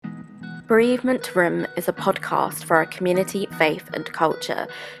Bereavement Room is a podcast for our community, faith and culture,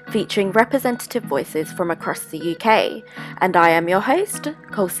 featuring representative voices from across the UK. And I am your host,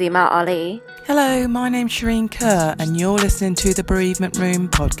 Kolsima Ali. Hello, my name's Shireen Kerr and you're listening to the Bereavement Room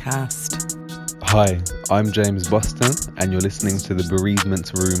podcast. Hi, I'm James Boston and you're listening to the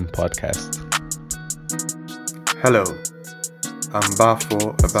Bereavement Room podcast. Hello, I'm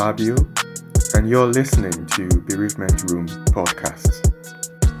Bafo Ababio and you're listening to Bereavement Room podcast.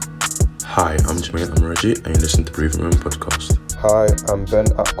 Hi, I'm Jermaine Amaraji and you're listening to Bereavement Room podcast. Hi, I'm Ben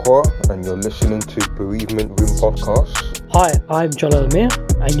Akwa and you're listening to Bereavement Room podcast. Hi, I'm Jalal Mir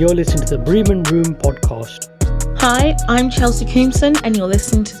and you're listening to the Bereavement Room podcast. Hi, I'm Chelsea Coomson and you're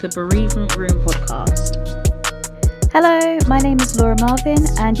listening to the Bereavement Room podcast. Hello, my name is Laura Marvin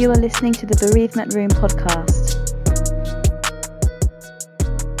and you are listening to the Bereavement Room podcast.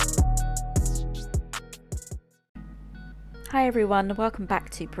 Hi everyone, welcome back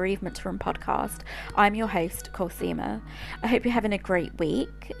to Bereavement Room podcast. I'm your host, Kolsima. I hope you're having a great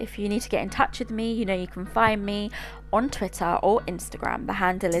week. If you need to get in touch with me, you know you can find me on Twitter or Instagram. The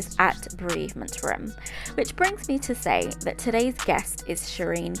handle is @bereavementroom. Which brings me to say that today's guest is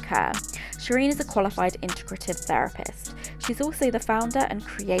Shireen Kerr. Shireen is a qualified integrative therapist. She's also the founder and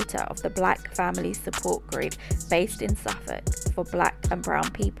creator of the Black Family Support Group based in Suffolk for Black and Brown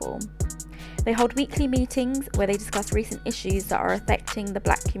people. They hold weekly meetings where they discuss recent issues that are affecting the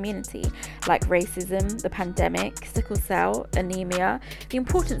Black community, like racism, the pandemic, sickle cell, anemia, the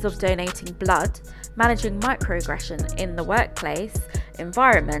importance of donating blood, managing microaggression in the workplace,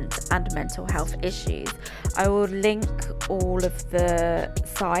 environment, and mental health issues. I will link all of the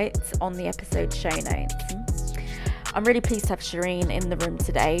sites on the episode show notes. I'm really pleased to have Shireen in the room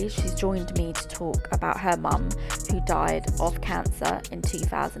today. She's joined me to talk about her mum, who died of cancer in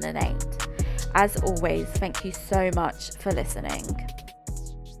 2008. As always, thank you so much for listening.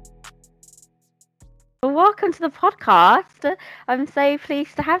 Welcome to the podcast. I'm so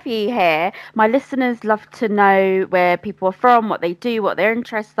pleased to have you here. My listeners love to know where people are from, what they do, what their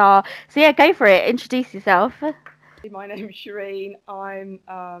interests are. So yeah, go for it. Introduce yourself. My name is Shireen. I'm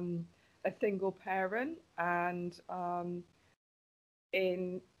a single parent and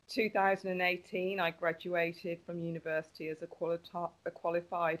in 2018, I graduated from university as a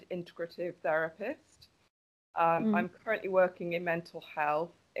qualified integrative therapist. I'm currently working in mental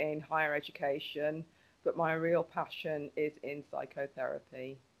health in higher education, but my real passion is in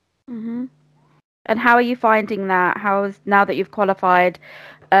psychotherapy. Mm-hmm. And how are you finding that? Now that you've qualified,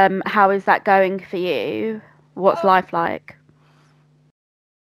 how is that going for you? What's life like?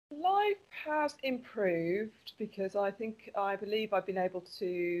 Life has improved because I believe I've been able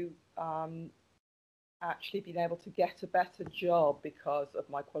to actually get a better job because of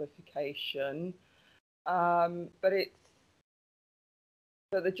my qualification. But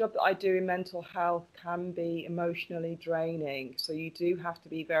the job that I do in mental health can be emotionally draining. So you do have to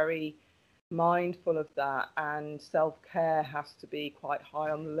be very mindful of that, and self-care has to be quite high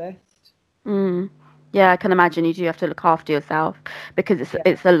on the list. Yeah, I can imagine you do have to look after yourself because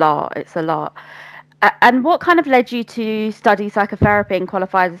it's a lot. It's a lot. And what kind of led you to study psychotherapy and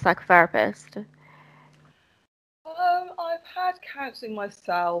qualify as a psychotherapist? I've had counselling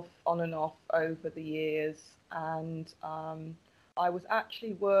myself on and off over the years, and I was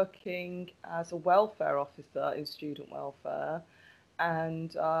actually working as a welfare officer in student welfare,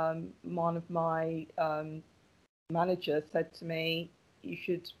 and one of my managers said to me, you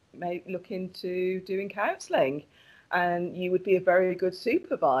should look into doing counselling and you would be a very good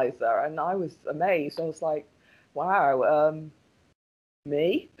supervisor. And I was amazed. I was like, wow,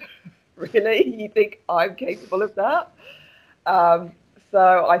 me? Really? You think I'm capable of that?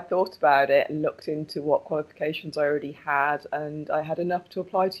 So I thought about it and looked into what qualifications I already had, and I had enough to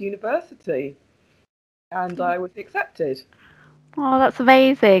apply to university, and I was accepted. Oh, that's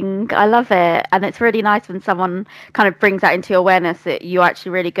amazing. I love it. And it's really nice when someone kind of brings that into your awareness that you're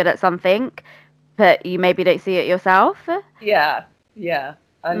actually really good at something, but you maybe don't see it yourself. Yeah.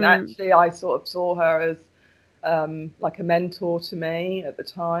 And actually I sort of saw her as like a mentor to me at the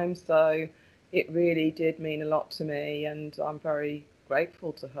time. So it really did mean a lot to me. And I'm very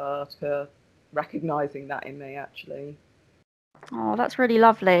grateful to her for recognising that in me, actually. Oh, that's really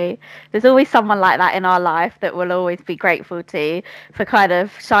lovely. There's always someone like that in our life that we'll always be grateful to for kind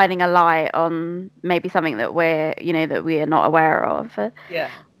of shining a light on maybe something that that we are not aware of. Yeah.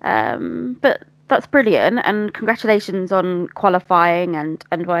 But that's brilliant, and congratulations on qualifying and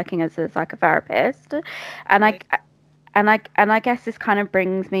working as a psychotherapist. And I guess this kind of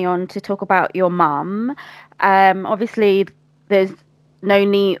brings me on to talk about your mum. Obviously, there's no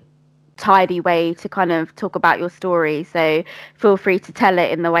need tidy way to kind of talk about your story. So feel free to tell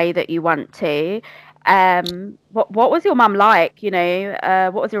it in the way that you want to. What was your mum like?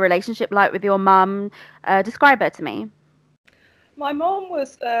 What was your relationship like with your mum? Describe her to me. My mom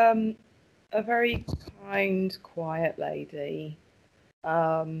was a very kind, quiet lady.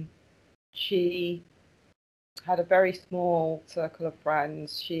 She had a very small circle of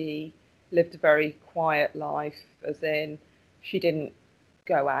friends. She lived a very quiet life, as in she didn't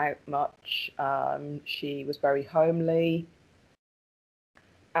go out much. She was very homely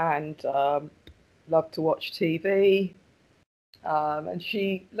and loved to watch TV. And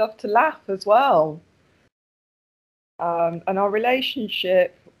she loved to laugh as well. And our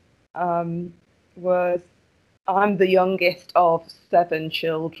relationship was, I'm the youngest of 7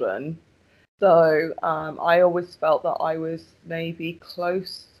 children. So I always felt that I was maybe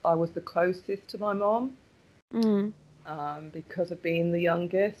close. I was the closest to my mom because of being the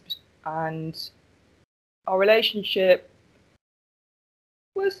youngest. And our relationship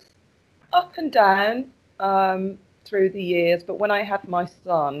was up and down through the years. But when I had my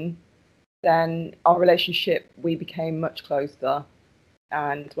son, then our relationship, we became much closer.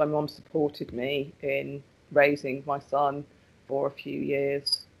 And my mom supported me in raising my son for a few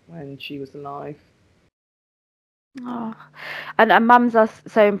years when she was alive. Oh. And mums are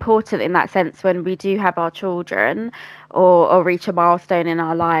so important in that sense when we do have our children or reach a milestone in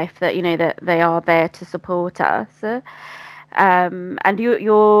our life, that that they are there to support us. And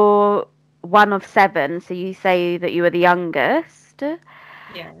you're one of 7, so you say that you were the youngest.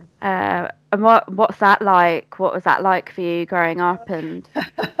 Yeah. And what's that like? What was that like for you growing up? And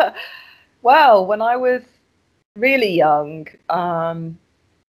well, when I was really young, I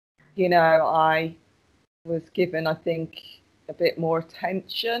was given, I think, a bit more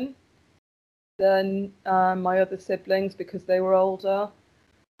attention than my other siblings because they were older.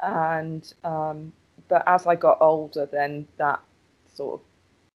 And but as I got older, then that sort of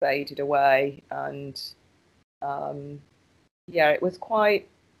faded away. And it was quite.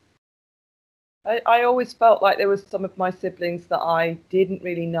 I always felt like there was some of my siblings that I didn't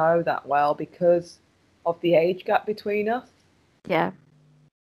really know that well because of the age gap between us. Yeah.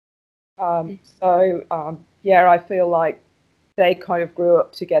 I feel like they kind of grew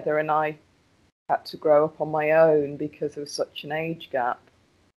up together and I had to grow up on my own because there was such an age gap.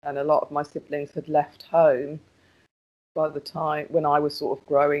 And a lot of my siblings had left home by the time when I was sort of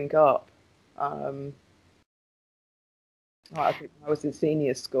growing up. I think when I was in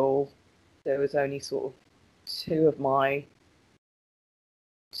senior school, there was only sort of two of my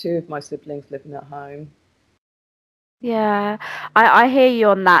siblings living at home. Yeah, I hear you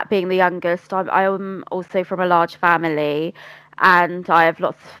on that, being the youngest. I'm also from a large family, and I have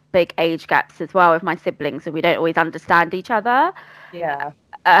lots of big age gaps as well with my siblings, and we don't always understand each other. Yeah.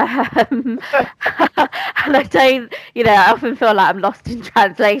 And I don't, I often feel like I'm lost in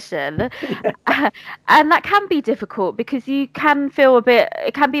translation. And that can be difficult because it can be a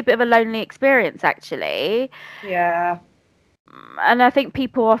bit of a lonely experience, actually. Yeah. And I think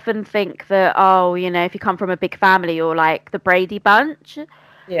people often think that, if you come from a big family, you're like the Brady Bunch.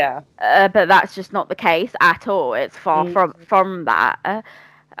 Yeah. But that's just not the case at all. It's far from that.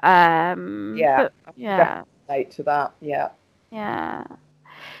 Yeah. Yeah. Relate to that. Yeah. Yeah.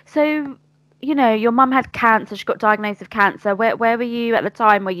 So, your mum had cancer. She got diagnosed with cancer. Where were you at the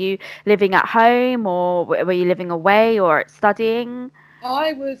time? Were you living at home, or were you living away or studying?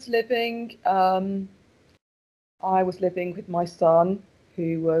 I was living with my son,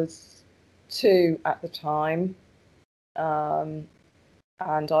 who was 2 at the time, and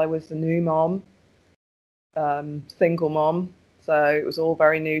I was a new mom, single mom, so it was all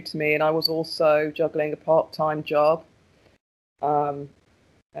very new to me, and I was also juggling a part-time job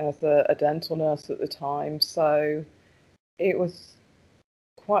as a dental nurse at the time, so it was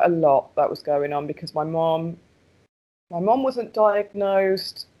quite a lot that was going on because my mom wasn't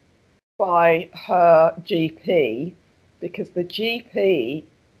diagnosed by her GP because the GP,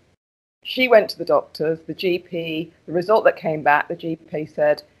 she went to the doctors, the result that came back, the GP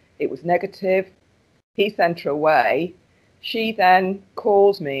said it was negative. He sent her away. She then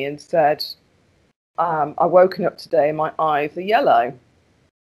calls me and said, I've woken up today and my eyes are yellow.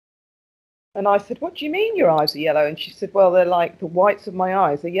 And I said, what do you mean your eyes are yellow? And she said, well, they're like the whites of my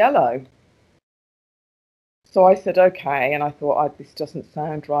eyes are yellow. So I said, okay. And I thought, this doesn't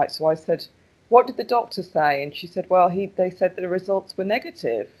sound right. So I said, what did the doctor say? And she said, well, they said that the results were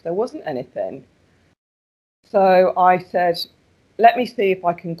negative. There wasn't anything. So I said, let me see if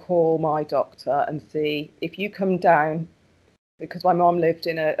I can call my doctor and see if you come down, because my mom lived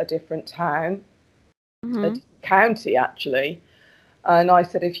in a different town, a county actually. And I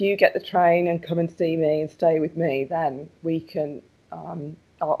said, if you get the train and come and see me and stay with me, then we can,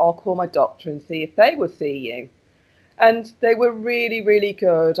 I'll call my doctor and see if they will see you. And they were really, really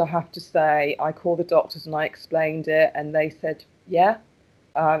good, I have to say. I called the doctors and I explained it, and they said, yeah.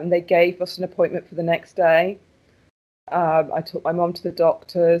 And they gave us an appointment for the next day. I took my mum to the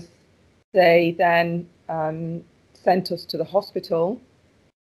doctors. They then sent us to the hospital.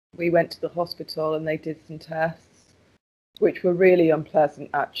 We went to the hospital and they did some tests, which were really unpleasant,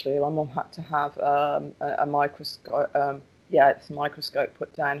 actually. My mum had to have a microscope, it's a microscope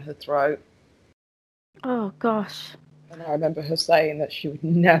put down her throat. Oh, gosh. And I remember her saying that she would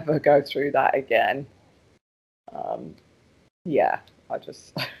never go through that again.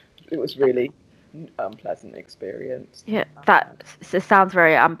 It was really unpleasant experience. Yeah, that sounds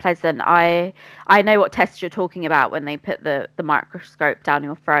very unpleasant. I know what tests you're talking about when they put the microscope down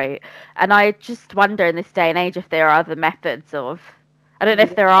your throat, and I just wonder in this day and age if there are other methods of. I don't know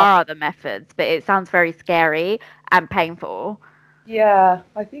if there are other methods, but it sounds very scary and painful. Yeah,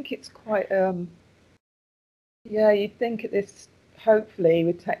 I think it's quite. You'd think at this, hopefully,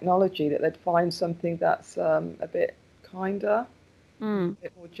 with technology, that they'd find something that's a bit kinder, a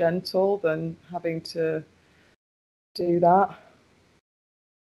bit more gentle than having to do that.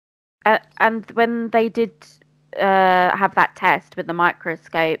 And when they did have that test with the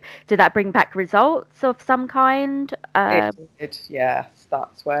microscope, did that bring back results of some kind? It did, yes.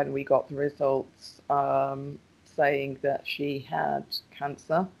 That's when we got the results saying that she had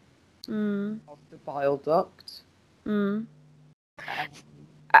cancer of the bile duct.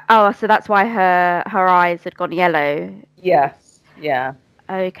 Oh, so that's why her eyes had gone yellow. Yes, yeah.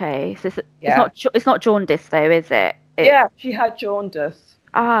 Okay, so it's not jaundice though, is it? Yeah, she had jaundice.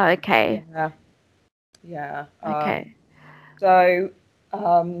 Ah, okay. Yeah. Okay. So,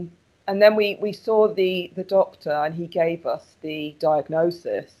 and then we saw the doctor, and he gave us the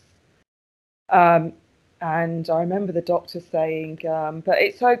diagnosis. And I remember the doctor saying, "But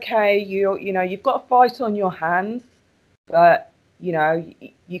it's okay. You've got a fight on your hands, but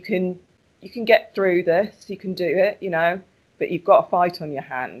you can get through this. You can do it. But you've got a fight on your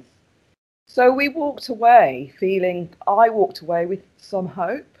hands." So we walked away I walked away with some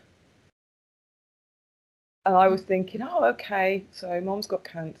hope. And I was thinking, oh, okay, so Mom's got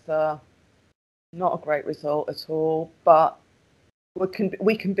cancer. Not a great result at all, but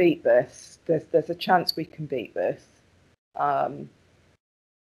we can beat this. There's a chance we can beat this. And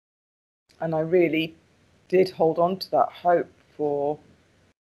I really did hold on to that hope for,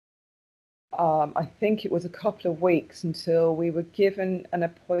 I think it was a couple of weeks until we were given an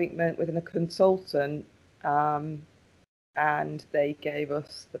appointment with a consultant, and they gave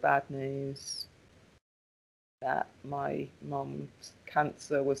us the bad news that my mum's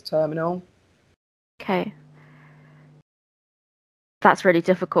cancer was terminal. Okay. That's really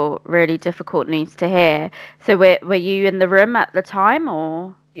difficult news to hear. So were you in the room at the time,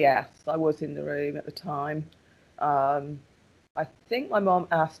 or? Yes, I was in the room at the time. I think my mum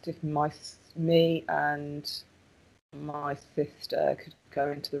asked if me and my sister could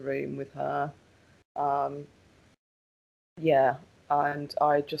go into the room with her. And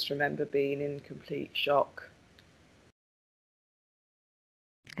I just remember being in complete shock.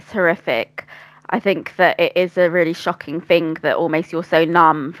 It's horrific. I think that it is a really shocking thing that almost you're so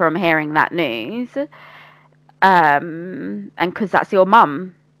numb from hearing that news. And because that's your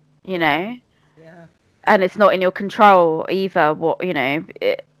mum, Yeah. And it's not in your control either. We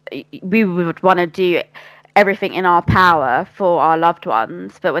would want to do everything in our power for our loved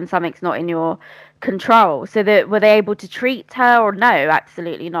ones, but when something's not in your control, so were they able to treat her, or no?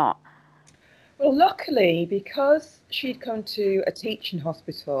 Absolutely not. Well, luckily, because she'd come to a teaching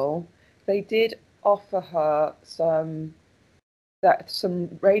hospital, they did offer her some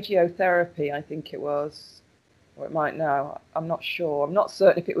radiotherapy, I think it was, or it might now. I'm not sure. I'm not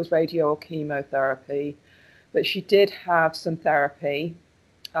certain if it was radio or chemotherapy, but she did have some therapy,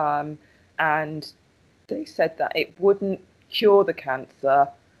 and they said that it wouldn't cure the cancer,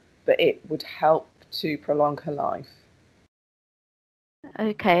 but it would help to prolong her life.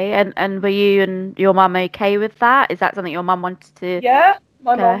 Okay, and were you and your mum okay with that? Is that something your mum wanted to? Yeah,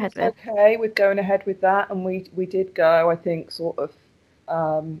 my mum was okay with going ahead with that, and we did go. I think sort of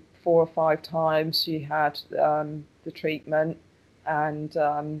 4 or 5 times she had the treatment, and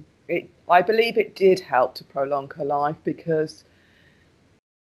I believe it did help to prolong her life, because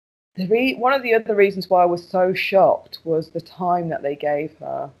one of the other reasons why I was so shocked was the time that they gave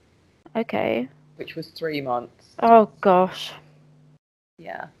her. Okay. Which was 3 months. Oh gosh.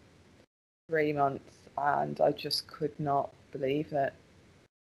 Yeah, 3 months, and I just could not believe it.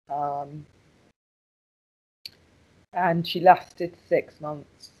 and she lasted 6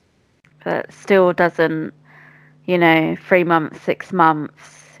 months. But still doesn't, 3 months, 6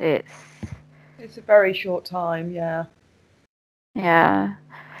 months. It's a very short time, yeah. Yeah.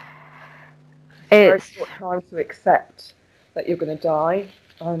 It's a very short time to accept that you're going to die.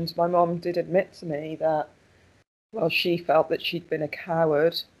 And my mom did admit to me that, well, she felt that she'd been a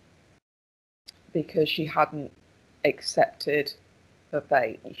coward because she hadn't accepted her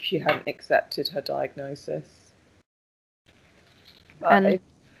fate. She hadn't accepted her diagnosis. But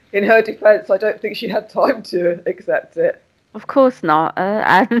in her defence, I don't think she had time to accept it. Of course not.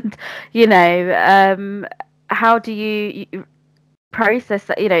 And, how do you process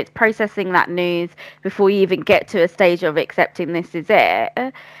that? It's processing that news before you even get to a stage of accepting this is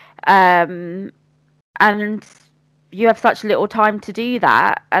it. And you have such little time to do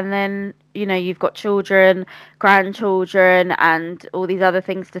that. And then, you've got children, grandchildren, and all these other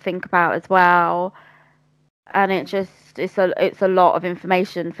things to think about as well. And it's a lot of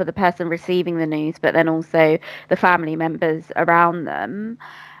information for the person receiving the news, but then also the family members around them.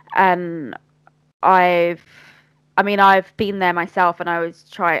 And I've been there myself, and I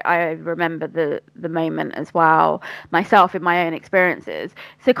remember the moment as well myself in my own experiences.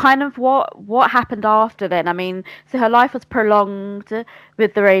 So kind of what happened after then? I mean, so her life was prolonged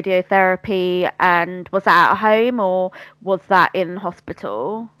with the radiotherapy, and was that at home or was that in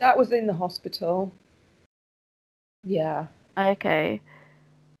hospital? That was in the hospital. Yeah. Okay.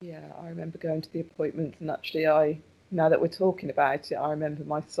 Yeah, I remember going to the appointments, and actually now that we're talking about it, I remember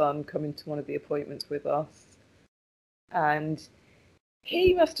my son coming to one of the appointments with us. And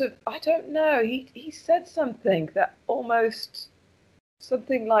he must have, I don't know, he said something that almost,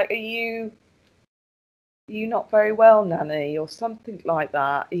 something like, are you not very well, Nanny? Or something like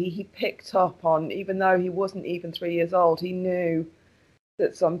that. He picked up on, even though he wasn't even 3 years old, he knew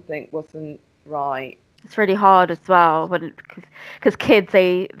that something wasn't right. It's really hard as well because kids,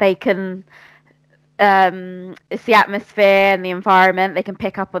 they can, it's the atmosphere and the environment, they can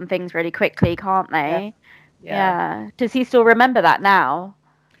pick up on things really quickly, can't they? Yeah. Does he still remember that now?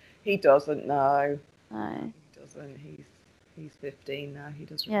 He doesn't know. No. He doesn't. He's 15 now. He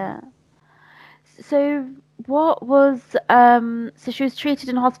doesn't remember. So what was so she was treated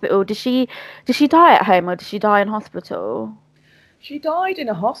in hospital. Did she die at home or did she die in hospital? She died in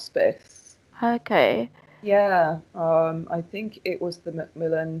a hospice. Okay. Yeah. I think it was the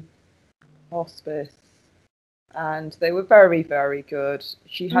Macmillan Hospice, and they were very, very good.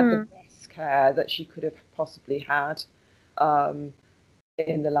 She had the best care that she could have possibly had in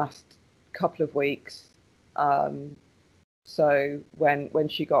the last couple of weeks. So when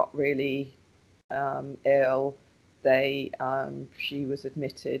she got really ill, she was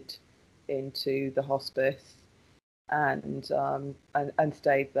admitted into the hospice and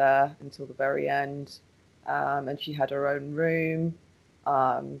stayed there until the very end. And she had her own room.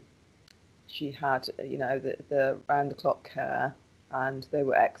 She had, the round-the-clock care, and they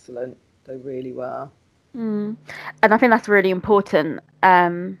were excellent. They really were. And I think that's really important,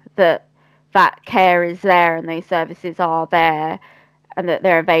 that care is there and those services are there and that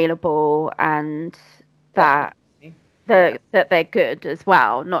they're available, and that they're good as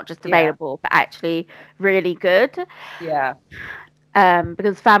well, not just available, but actually really good. Yeah.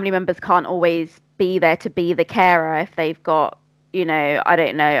 Because family members can't always be there to be the carer if they've got, I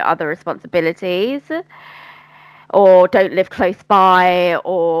don't know, other responsibilities, or don't live close by,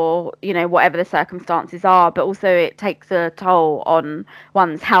 or whatever the circumstances are. But also it takes a toll on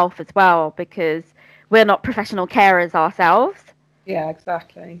one's health as well, because we're not professional carers ourselves. Yeah,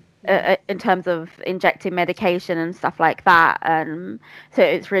 exactly. In terms of injecting medication and stuff like that. So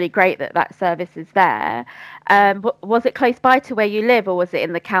it's really great that service is there. Was it close by to where you live, or was it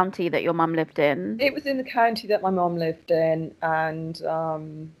in the county that your mum lived in? It was in the county that my mum lived in, and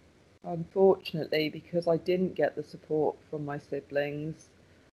unfortunately, because I didn't get the support from my siblings,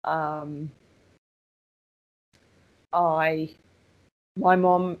 my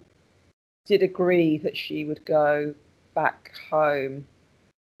mum did agree that she would go back home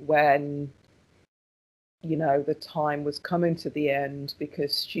when the time was coming to the end,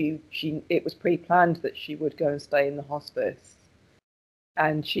 because it was pre-planned that she would go and stay in the hospice,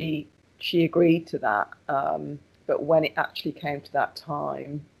 and she agreed to that. But when it actually came to that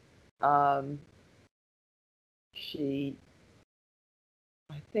time, I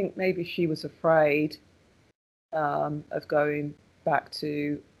think maybe she was afraid of going back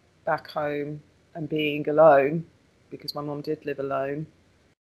home and being alone, because my mum did live alone.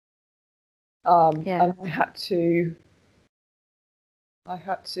 And I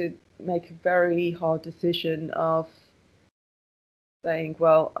had to make a very hard decision of saying,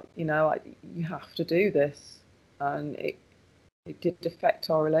 well, you have to do this. and it did affect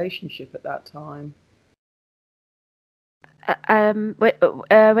our relationship at that time.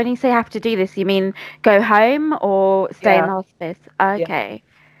 When you say have to do this, you mean go home or stay in the hospice? Okay.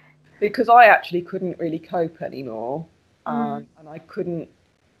 Yeah. Because I actually couldn't really cope anymore, Mm. and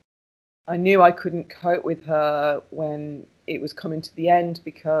I knew I couldn't cope with her when it was coming to the end,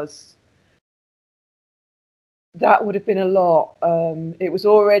 because that would have been a lot. It was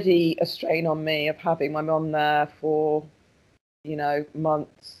already a strain on me of having my mum there for,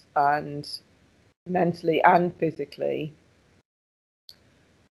 months, and mentally and physically.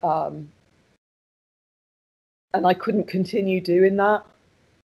 And I couldn't continue doing that.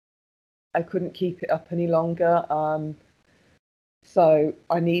 I couldn't keep it up any longer. So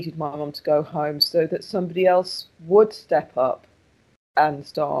I needed my mum to go home so that somebody else would step up and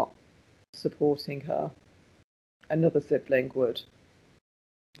start supporting her. Another sibling would.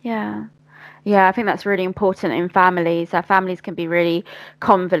 Yeah. Yeah, I think that's really important in families. Our families can be really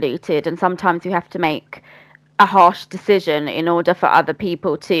convoluted, and sometimes you have to make a harsh decision in order for other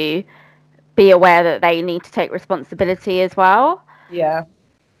people to be aware that they need to take responsibility as well. Yeah.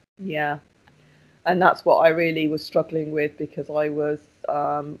 And that's what I really was struggling with, because I was,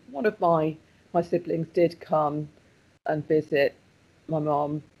 one of my siblings did come and visit my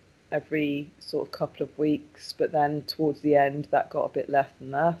mum every sort of couple of weeks, but then towards the end that got a bit less and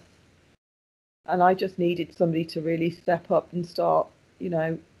less. And I just needed somebody to really step up and start,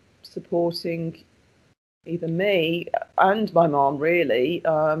 supporting either me and my mom, really.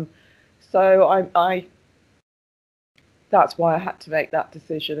 So I that's why I had to make that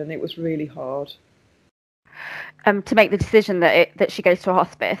decision, and it was really hard. To make the decision that she goes to a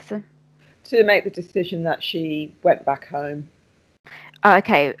hospice. To make the decision that she went back home.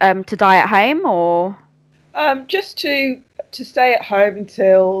 Okay. To die at home, or just to stay at home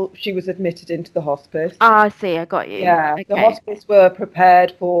until she was admitted into the hospice. I see. I got you. Yeah, okay. The hospice were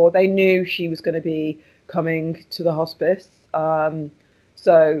prepared for. They knew she was going to be coming to the hospice,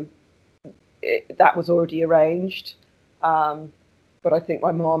 so that was already arranged. But I think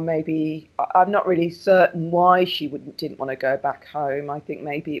my mom, maybe, I'm not really certain why she didn't want to go back home. I think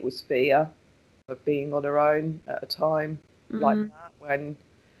maybe it was fear of being on her own at a time like that, when.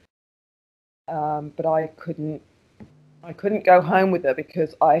 But I couldn't go home with her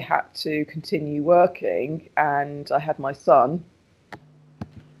because I had to continue working, and I had my son.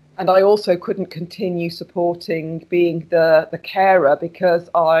 And I also couldn't continue supporting being the carer, because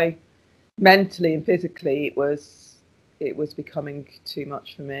I mentally and physically it was becoming too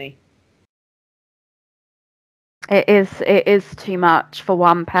much for me. It is too much for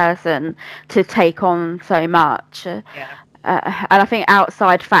one person to take on so much. Yeah. And I think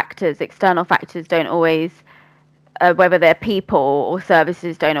outside factors, external factors don't always, whether they're people or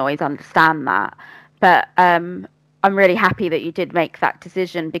services, don't always understand that. But I'm really happy that you did make that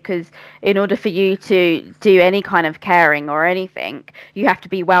decision, because in order for you to do any kind of caring or anything, you have to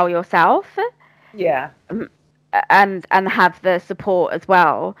be well yourself. Yeah. And have the support as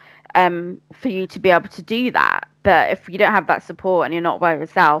well, for you to be able to do that. But if you don't have that support and you're not well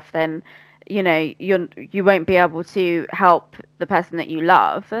yourself, then you won't be able to help the person that you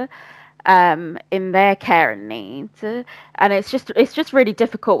love in their care and needs. And it's just really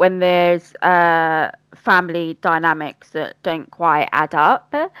difficult when there's family dynamics that don't quite add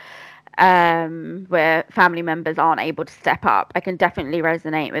up, where family members aren't able to step up. I can definitely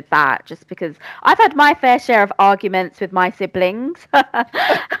resonate with that, just because I've had my fair share of arguments with my siblings.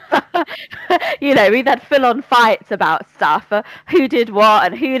 We've had full-on fights about stuff, who did what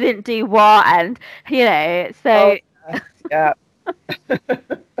and who didn't do what, and so. Oh, yeah.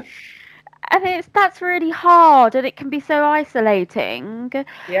 And that's really hard, and it can be so isolating.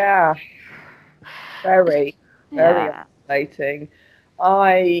 Yeah. Very isolating.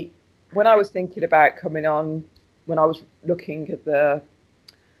 When I was thinking about coming on, when I was looking at the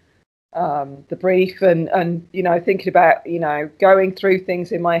brief, and thinking about going through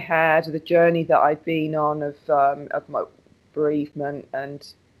things in my head, the journey that I'd been on of my bereavement,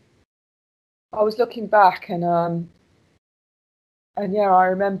 and I was looking back, and yeah, I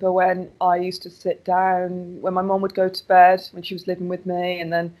remember when I used to sit down when my mum would go to bed when she was living with me,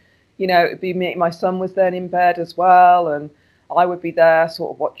 and then it'd be me. My son was then in bed as well, and I would be there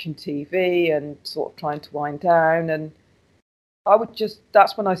sort of watching TV and sort of trying to wind down, and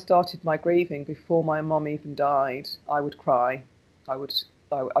that's when I started my grieving. Before my mum even died, I would cry. I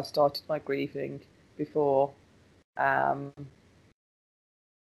started my grieving before,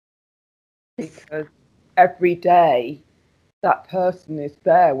 because every day that person is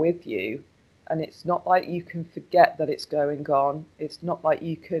there with you, and it's not like you can forget that it's going on. It's not like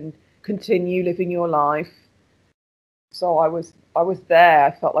you can continue living your life So I was there.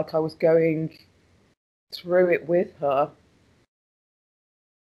 I felt like I was going through it with her,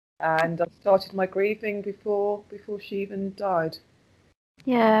 and I started my grieving before she even died.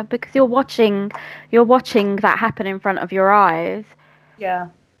 Yeah, because you're watching that happen in front of your eyes. Yeah.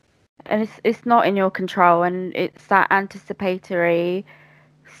 And it's not in your control, and it's that anticipatory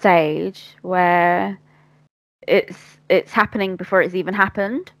stage where it's happening before it's even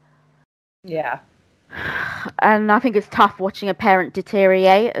happened. Yeah. And I think it's tough watching a parent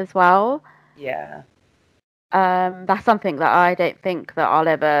deteriorate as well. Yeah. That's something that I don't think that I'll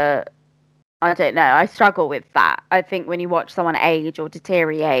ever. I don't know. I struggle with that. I think when you watch someone age or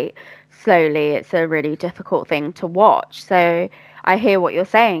deteriorate slowly, it's a really difficult thing to watch. So I hear what you're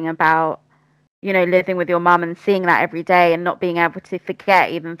saying about, living with your mum and seeing that every day and not being able to forget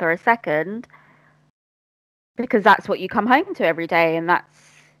even for a second, because that's what you come home to every day, and that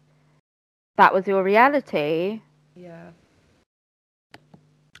was your reality. Yeah.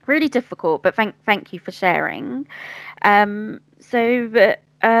 Really difficult, but thank you for sharing. I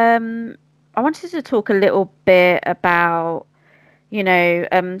wanted to talk a little bit about,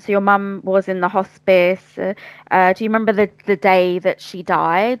 so your mum was in the hospice. Do you remember the day that she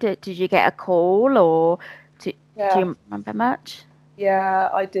died? Did you get a call, or do you remember much? Yeah,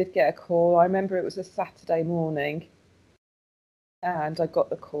 I did get a call. I remember it was a Saturday morning, and I got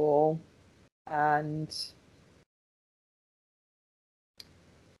the call, and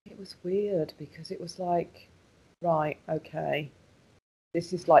it was weird because it was like, right, okay,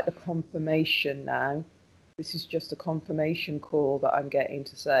 this is like the confirmation now. This is just a confirmation call that I'm getting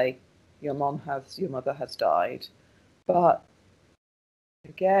to say your mother has died. But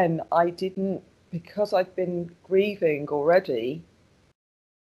again, I didn't, because I'd been grieving already,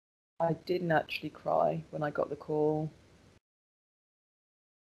 I didn't actually cry when I got the call.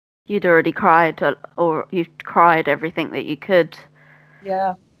 You'd already cried, or you cried everything that you could.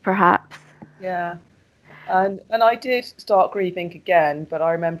 Yeah. Perhaps. Yeah. And I did start grieving again, but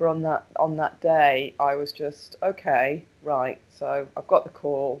I remember on that day I was just, okay, right, so I've got the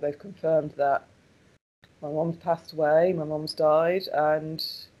call, they've confirmed that my mum's passed away, my mum's died, and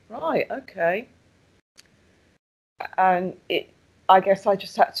right, okay. And I guess I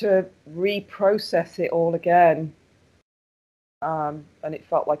just had to reprocess it all again. And it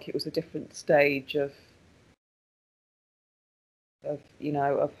felt like it was a different stage of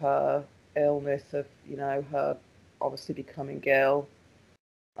her illness, of her obviously becoming ill.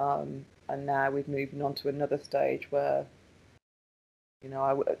 And now we've moved on to another stage where,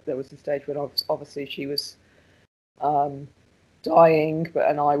 there was a stage when obviously she was dying,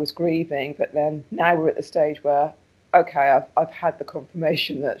 and I was grieving. But then now we're at the stage where, okay, I've had the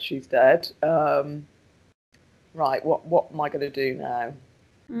confirmation that she's dead. Right, what am I going to do now?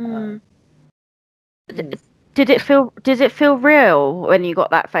 Did it feel real when you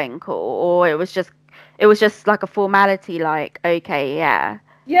got that phone call, or it was just like a formality, like, okay, yeah?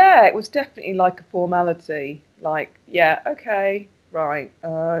 Yeah, it was definitely like a formality, like, yeah, okay, right.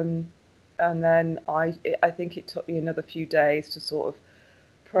 And then I think it took me another few days to sort of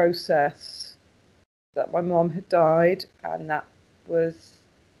process that my mom had died, and that was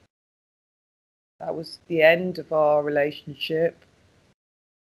the end of our relationship.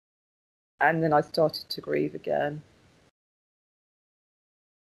 And then I started to grieve again.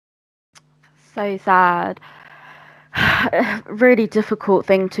 So sad. Really difficult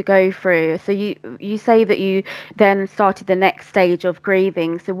thing to go through. So you say that you then started the next stage of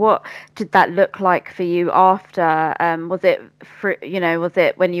grieving. So what did that look like for you after? Was it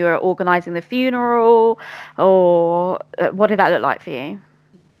when you were organising the funeral, or what did that look like for you?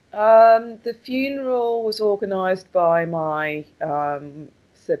 The funeral was organised by my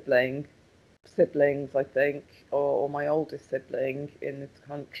siblings, I think, or my oldest sibling in this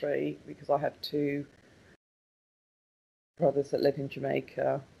country, because I have two brothers that live in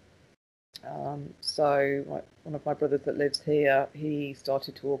Jamaica. So one of my brothers that lives here, he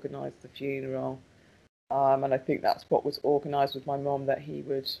started to organise the funeral, and I think that's what was organised with my mum, that he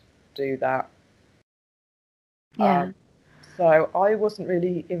would do that. Yeah. So I wasn't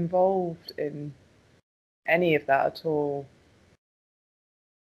really involved in any of that at all.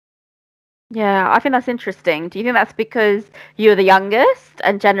 Yeah, I think that's interesting. Do you think that's because you're the youngest,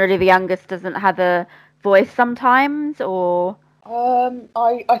 and generally the youngest doesn't have a voice sometimes, or?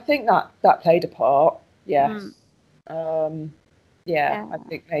 I think that played a part. Yes. Yeah, I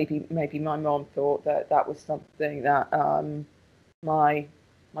think maybe my mom thought that was something that my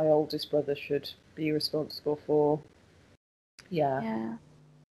oldest brother should be responsible for. Yeah.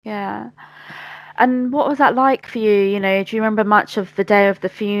 Yeah. And what was that like for you? You know, do you remember much of the day of the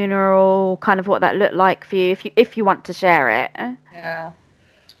funeral, kind of what that looked like for you, if you want to share it? Yeah,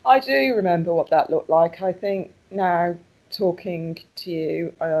 I do remember what that looked like. I think now talking to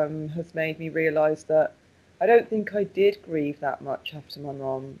you has made me realise that I don't think I did grieve that much after my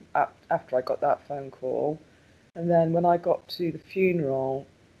mum, after I got that phone call. And then when I got to the funeral,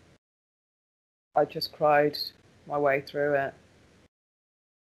 I just cried my way through it.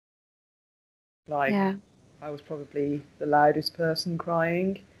 Like, Yeah. I was probably the loudest person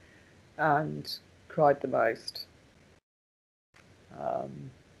crying and cried the most.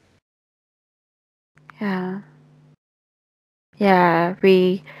 Yeah. Yeah,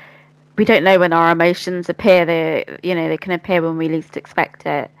 we don't know when our emotions appear. They can appear when we least expect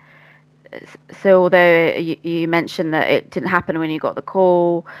it. So although you mentioned that it didn't happen when you got the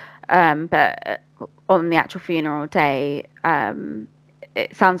call, but on the actual funeral day,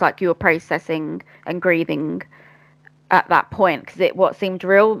 it sounds like you were processing and grieving at that point because what seemed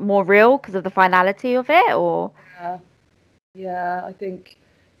more real because of the finality of it, or yeah, I think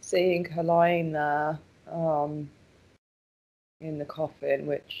seeing her lying there in the coffin,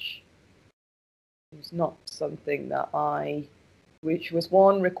 which was not something which was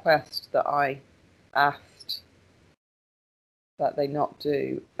one request that I asked that they not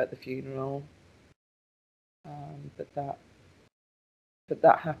do at the funeral, but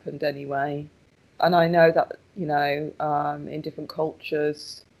that happened anyway. And I know that in different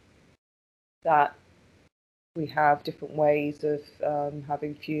cultures that we have different ways of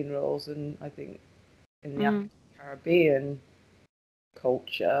having funerals, and I think in the African Caribbean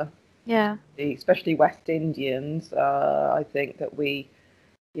culture, yeah, especially West Indians, I think that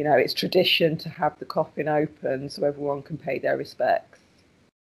it's tradition to have the coffin open so everyone can pay their respects.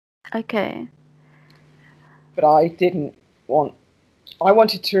 okay. But I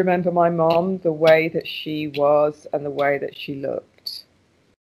wanted to remember my mom the way that she was and the way that she looked.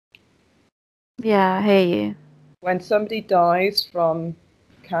 Yeah, I hear you. When somebody dies from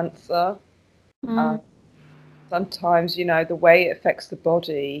cancer, sometimes, the way it affects the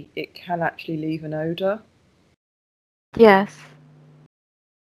body, it can actually leave an odour. Yes.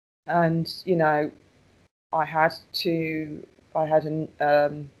 And, I had a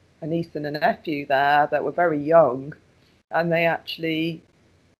niece and a nephew there that were very young, and they actually,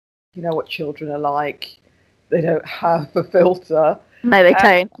 you know what children are like, they don't have a filter. No, they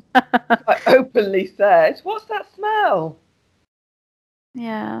don't. I openly said, "What's that smell?"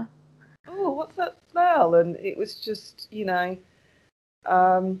 Yeah. Oh, what's that smell? And it was just,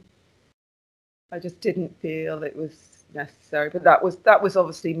 I just didn't feel it was necessary. But that was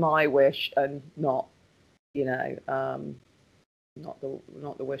obviously my wish and not, not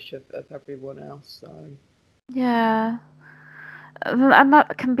the wish of everyone else. So Yeah. And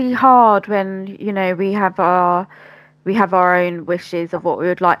that can be hard when, we have our own wishes of what we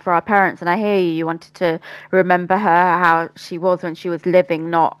would like for our parents. And I hear you wanted to remember her how she was when she was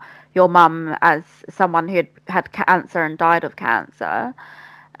living, not your mum as someone who had cancer and died of cancer.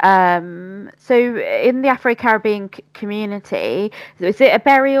 So in the Afro-Caribbean community, was it a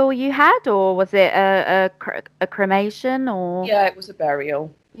burial you had, or was it a cremation, or? yeah, it was a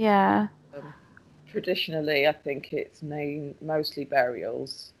burial. Yeah. Traditionally, I think it's mostly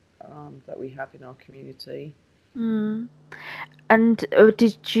burials that we have in our community. And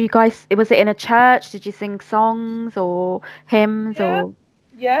did you guys? Was it in a church? Did you sing songs or hymns or?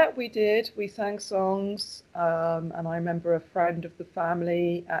 Yeah, we did. We sang songs, and I remember a friend of the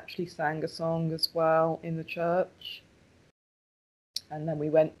family actually sang a song as well in the church. And then we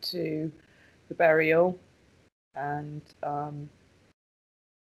went to the burial, and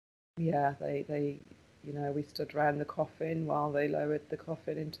they we stood around the coffin while they lowered the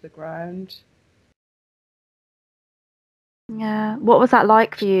coffin into the ground. Yeah. What was that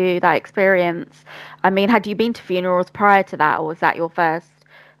like for you, that experience? I mean, had you been to funerals prior to that, or was that your first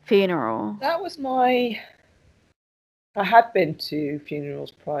funeral? That was I had been to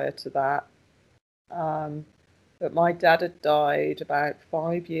funerals prior to that, but my dad had died about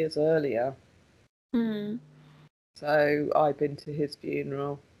 5 years earlier. So I'd been to his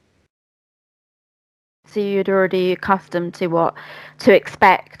funeral. So you'd already accustomed to what to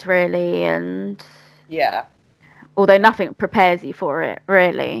expect, really, and yeah. Although nothing prepares you for it,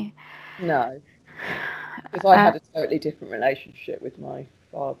 really. No, because I had a totally different relationship with my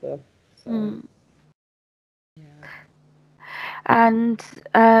father. So. Yeah. And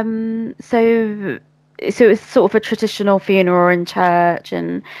so it was sort of a traditional funeral in church,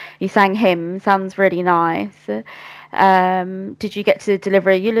 and you sang hymns. Sounds really nice. Did you get to deliver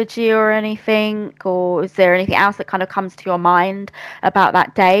a eulogy or anything, or is there anything else that kind of comes to your mind about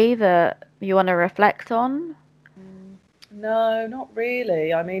that day that you want to reflect on? No, not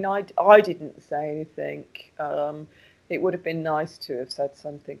really. I mean, I didn't say anything. It would have been nice to have said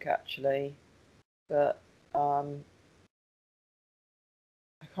something actually, but I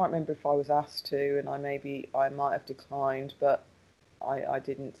can't remember if I was asked to, and I might have declined, but I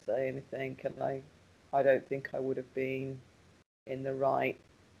didn't say anything, and I don't think I would have been in the right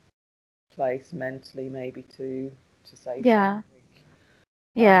place mentally maybe to say Yeah. something.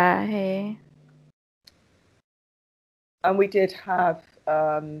 Yeah. Hey. And we did have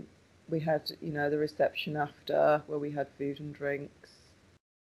we had the reception after where we had food and drinks.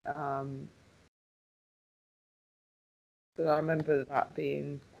 But I remember that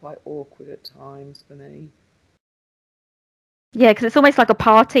being quite awkward at times for me. Yeah, because it's almost like a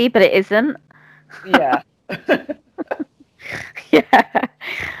party, but it isn't. Yeah. Yeah.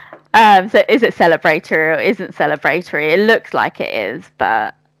 So is it celebratory or isn't celebratory? It looks like it is,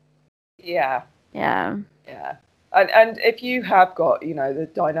 but Yeah. yeah. Yeah. And if you have got, the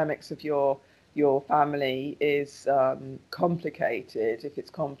dynamics of your family is complicated, if it's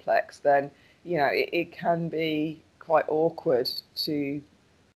complex, then, it can be quite awkward to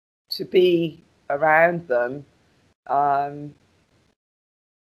be around them.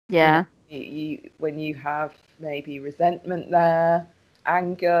 Yeah. When you have maybe resentment there,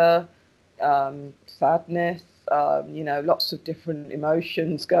 anger, sadness, lots of different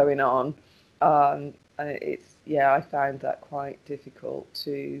emotions going on. And I found that quite difficult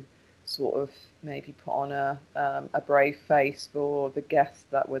to sort of maybe put on a brave face for the guests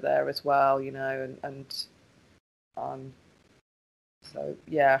that were there as well, and so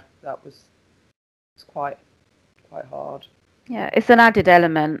yeah, that was quite hard. Yeah, it's an added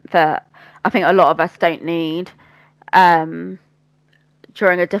element that I think a lot of us don't need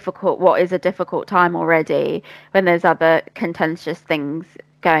during what is a difficult time already. When there's other contentious things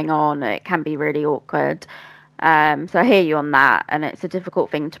going on, it can be really awkward. So I hear you on that, and it's a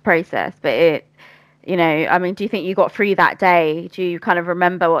difficult thing to process. But I mean, do you think you got through that day? Do you kind of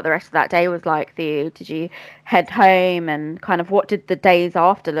remember what the rest of that day was like for you? Did you head home, and kind of what did the days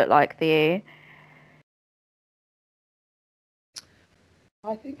after look like for you?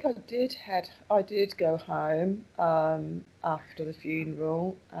 I think I did go home after the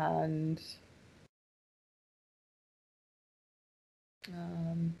funeral, and I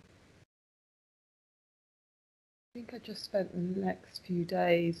think I just spent the next few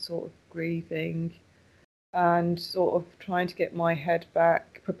days sort of grieving and sort of trying to get my head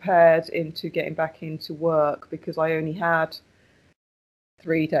back prepared into getting back into work, because I only had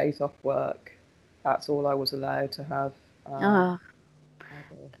 3 days off work. That's all I was allowed to have. Oh,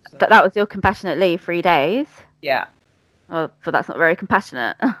 So, but that was your compassionate leave, 3 days. yeah. Well, but that's not very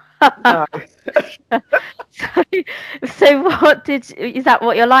compassionate. No. So is that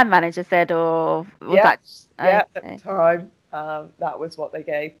what your line manager said, or was Yeah. that? Yeah, Okay. at the time, that was what they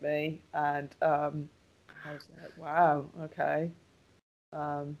gave me, and I was like, wow, okay.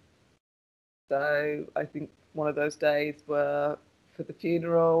 So I think one of those days were for the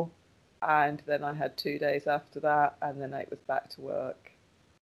funeral, and then I had 2 days after that, and then it was back to work.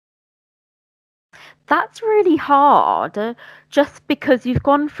 That's really hard, just because you've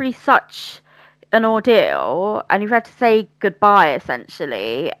gone through such an ordeal and you've had to say goodbye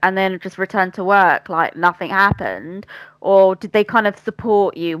essentially, and then just return to work like nothing happened. Or did they kind of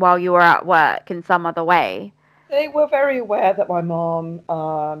support you while you were at work in some other way? They were very aware that my mom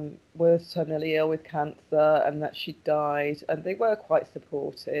was terminally ill with cancer and that she died, and they were quite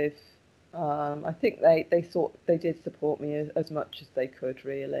supportive. I think they did support me as much as they could,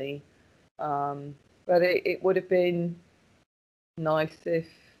 really. But it would have been nice if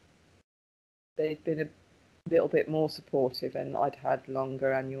they'd been a little bit more supportive and I'd had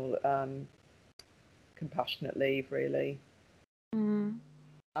longer annual compassionate leave, really.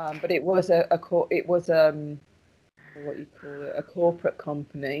 But it was what you call it, a corporate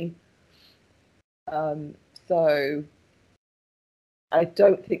company. So I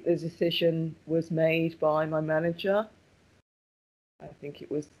don't think the decision was made by my manager. I think it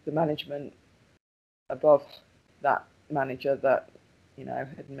was the management above that manager that,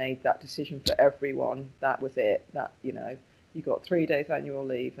 had made that decision for everyone. That was it. That, you got 3 days annual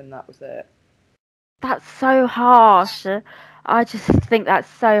leave and that was it. That's so harsh. I just think that's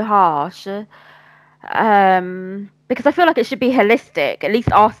so harsh. Because I feel like it should be holistic. At least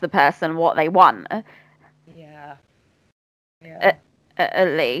ask the person what they want. Yeah. At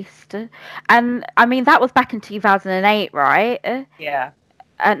least. And I mean, that was back in 2008, right? Yeah.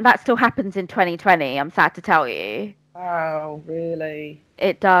 And that still happens in 2020, I'm sad to tell you. Wow, really?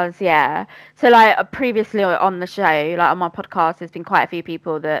 It does, yeah. So like previously on the show, like on my podcast, there's been quite a few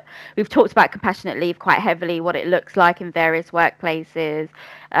people that we've talked about compassionate leave quite heavily, what it looks like in various workplaces,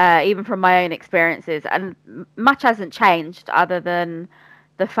 even from my own experiences, and much hasn't changed other than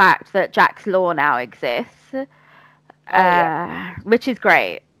the fact that Jack's Law now exists, which is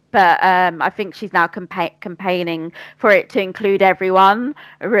great. But I think she's now campaigning for it to include everyone,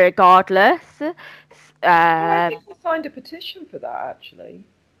 regardless. I think we signed a petition for that, actually.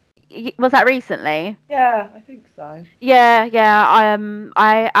 Was that recently? Yeah, I think so. Yeah.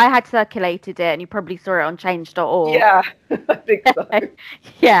 I had circulated it, and you probably saw it on change.org. Yeah, I think so.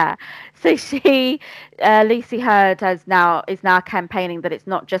 Yeah. So Lucy Hurd is now campaigning that it's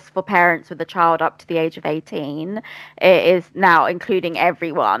not just for parents with a child up to the age of 18. It is now including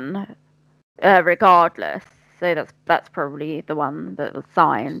everyone, regardless. So that's probably the one that was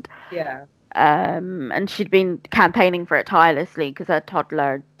signed. Yeah. And she'd been campaigning for it tirelessly because her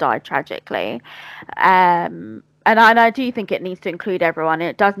toddler died tragically. And I do think it needs to include everyone.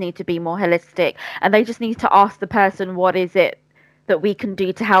 It does need to be more holistic, and they just need to ask the person, what is it that we can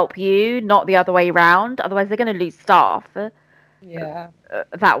do to help you, not the other way around. Otherwise, they're going to lose staff. Yeah.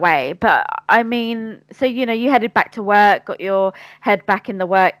 That way. But I mean, so you headed back to work, got your head back in the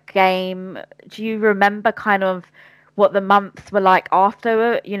work game. Do you remember kind of what the months were like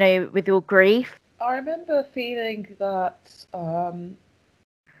after, with your grief? I remember feeling that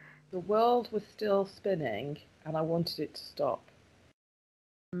the world was still spinning and I wanted it to stop.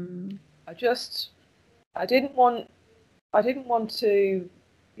 I didn't want to,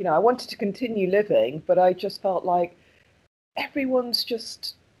 I wanted to continue living, but I just felt like everyone's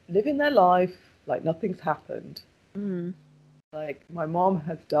just living their life like nothing's happened. Like, my mom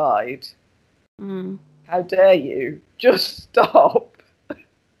has died. How dare you? Just stop.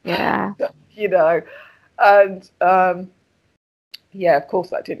 Yeah. And yeah, of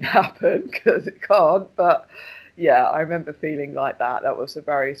course that didn't happen because it can't. But yeah, I remember feeling like that. That was a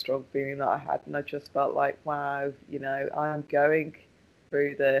very strong feeling that I had, and I just felt like, wow, I'm going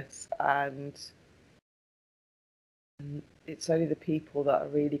through this, and it's only the people that are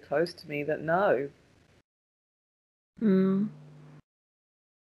really close to me that know.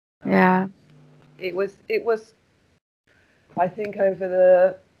 Yeah. It was. I think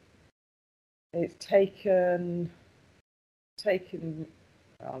it's taken.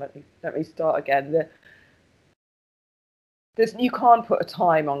 Well, let me start again. You can't put a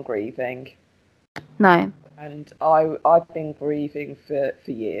time on grieving. No. And I've been grieving for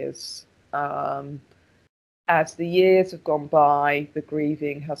years. As the years have gone by, the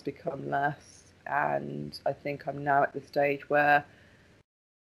grieving has become less, and I think I'm now at the stage where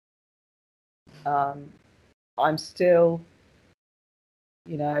I'm still,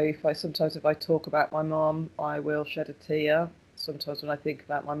 if I talk about my mom, I will shed a tear. Sometimes when I think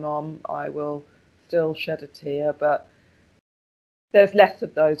about my mom, I will still shed a tear, but there's less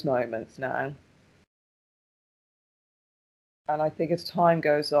of those moments now. And I think as time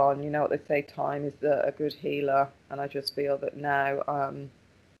goes on, what they say, time is a good healer. And I just feel that now,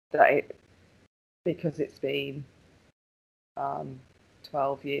 because it's been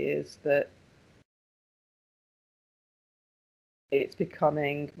 12 years, that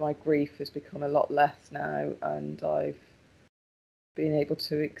my grief has become a lot less now, and I've been able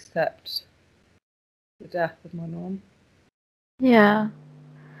to accept the death of my mum. Yeah.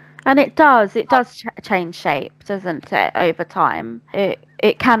 And it does change shape, doesn't it, over time?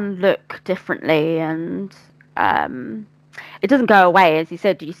 It can look differently, and it doesn't go away. As you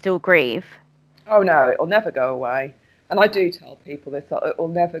said, do you still grieve? Oh no, it'll never go away. And I do tell people this, that it'll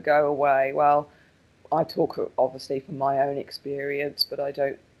never go away. Well, I talk obviously from my own experience, but I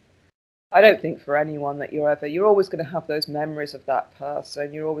don't think for anyone that you're always going to have those memories of that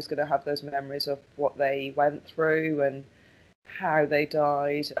person. You're always going to have those memories of what they went through and how they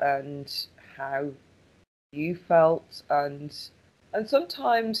died and how you felt, and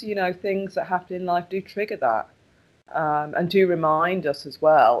sometimes things that happen in life do trigger that, and do remind us as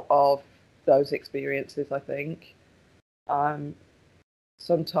well of those experiences. I think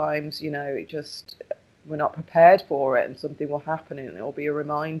sometimes we're not prepared for it, and something will happen and it will be a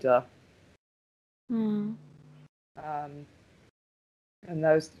reminder. And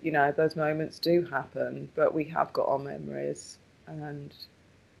those moments do happen, but we have got our memories, and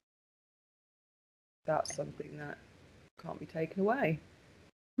that's something that can't be taken away.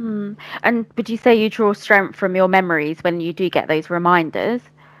 And would you say you draw strength from your memories when you do get those reminders?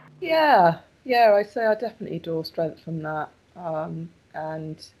 Yeah, I say I definitely draw strength from that,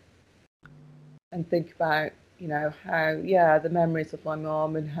 and think about how the memories of my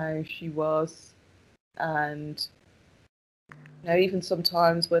mom and how she was, and Even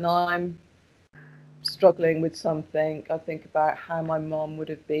sometimes when I'm struggling with something, I think about how my mom would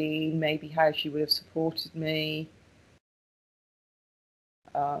have been, maybe how she would have supported me.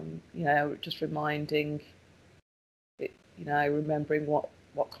 Just reminding it, remembering what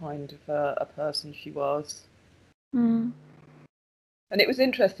kind of a person she was. Mm. And it was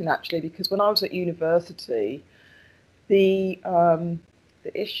interesting actually, because when I was at university, the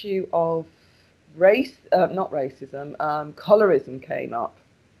issue of not racism, colorism came up.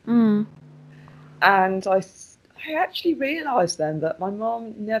 Mm. And I actually realised then that my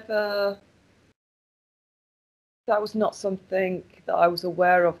mom never, that was not something that I was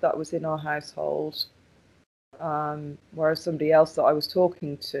aware of that was in our household. Whereas somebody else that I was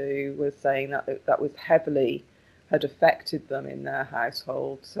talking to was saying that was heavily had affected them in their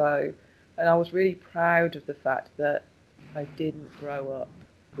household. So, and I was really proud of the fact that I didn't grow up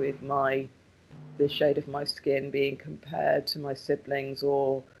with the shade of my skin being compared to my siblings,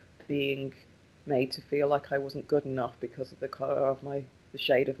 or being made to feel like I wasn't good enough because of the colour of the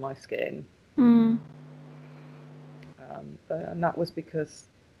shade of my skin. Mm. And that was because,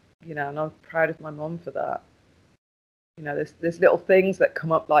 and I'm proud of my mum for that. There's little things that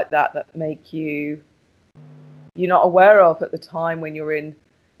come up like that make you're not aware of at the time when you're in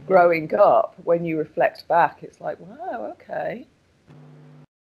growing up. When you reflect back, it's like, wow, okay.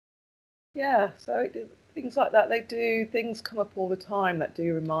 Yeah, so things like that, things come up all the time that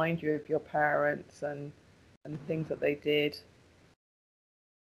do remind you of your parents and the things that they did.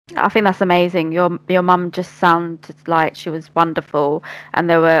 I think that's amazing. Your mum just sounded like she was wonderful, and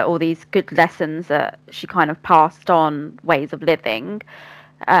there were all these good lessons that she kind of passed on, ways of living,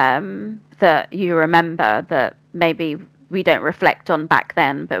 that you remember that maybe we don't reflect on back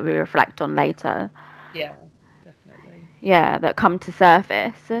then, but we reflect on later. Yeah, definitely. Yeah, that come to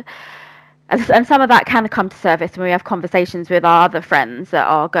surface. And some of that can come to surface when we have conversations with our other friends that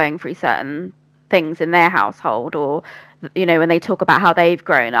are going through certain things in their household, or when they talk about how they've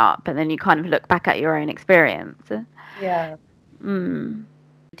grown up, and then you kind of look back at your own experience. Yeah.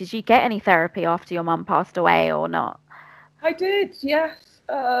 Did you get any therapy after your mum passed away or not? I did, yes.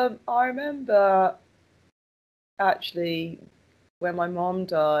 I remember actually when my mom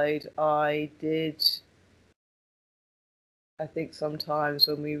died, I think sometimes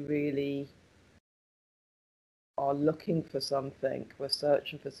when we really are looking for something, we're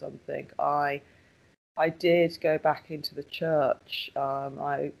searching for something, I did go back into the church.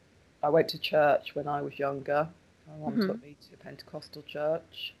 I went to church when I was younger. My mum took me to a Pentecostal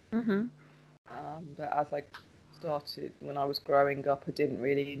church. But as I started, when I was growing up, I didn't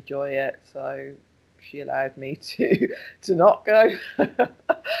really enjoy it, so she allowed me to not go.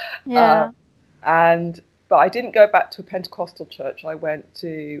 Yeah. But I didn't go back to a Pentecostal church. I went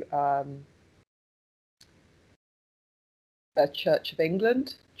to a Church of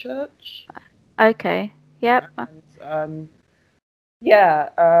England church. Okay. Yep. And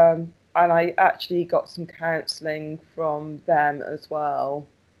I actually got some counselling from them as well,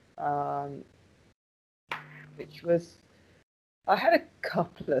 which was, I had a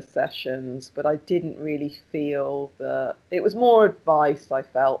couple of sessions, but I didn't really feel that it was more advice I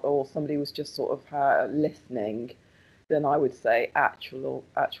felt, or somebody was just sort of listening, than I would say actual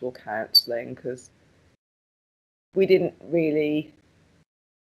counselling, because we didn't really,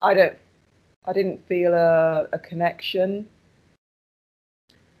 I didn't feel a connection.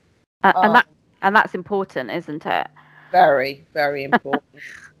 And that's important, isn't it? Very, very important.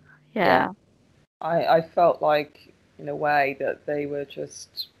 Yeah. I felt like, in a way, that they were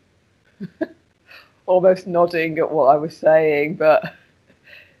just almost nodding at what I was saying, but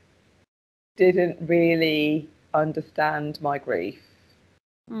didn't really understand my grief.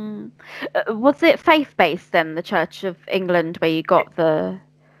 Was it faith-based then, the Church of England, where you got the...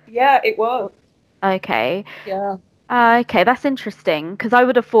 Yeah, it was. Okay. Yeah. Okay, that's interesting, because I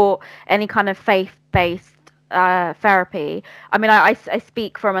would have thought any kind of faith-based therapy. I mean, I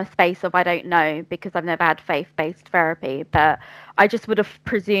speak from a space of I don't know, because I've never had faith-based therapy, but I just would have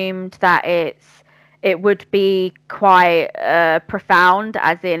presumed that it would be quite profound,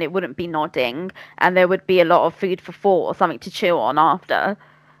 as in it wouldn't be nodding, and there would be a lot of food for thought or something to chew on after.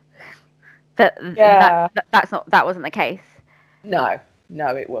 But that wasn't the case. No,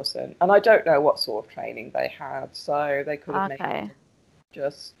 it wasn't. And I don't know what sort of training they had, so they could have made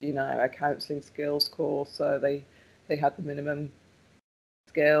just, a counselling skills course, so they had the minimum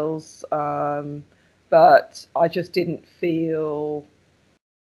skills. But I just didn't feel,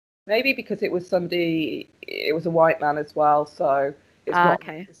 maybe because it was a white man as well, so it's not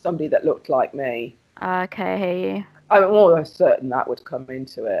somebody that looked like me. Okay, I hear you. I'm almost certain that would come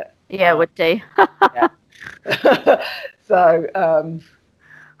into it. Yeah, it would do. Yeah. So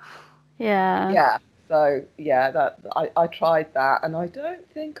Yeah. yeah, so yeah, that I tried that, and I don't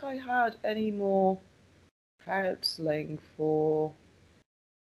think I had any more counselling for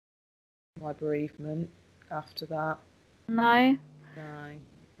my bereavement after that. No. No, I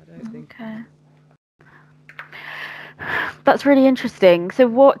don't think. Okay. That's really interesting. So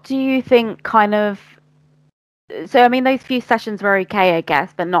what do you think kind of, so I mean those few sessions were okay, I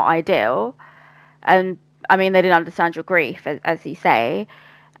guess, but not ideal. And I mean they didn't understand your grief, as you say.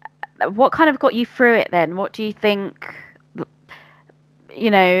 What kind of got you through it then? What do you think,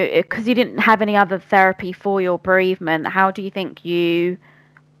 because you didn't have any other therapy for your bereavement, how do you think you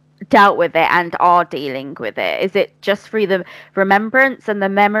dealt with it and are dealing with it? Is it just through the remembrance and the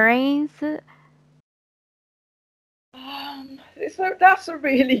memories? So that's a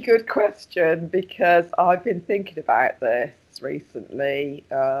really good question, because I've been thinking about this recently,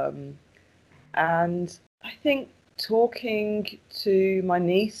 and I think talking to my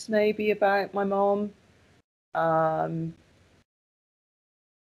niece maybe about my mom, and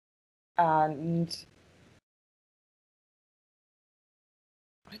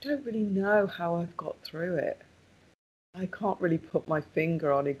I don't really know how I've got through it. I can't really put my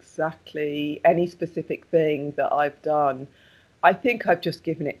finger on exactly any specific thing that I've done. I think I've just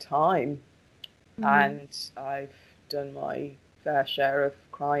given it time, and I've done my fair share of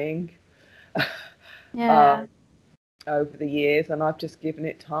crying Yeah. over the years, and I've just given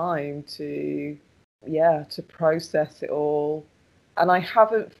it time to process it all. And I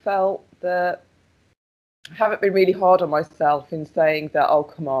haven't felt that, I haven't been really hard on myself in saying that, oh,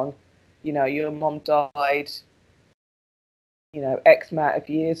 come on, your mom died, X amount of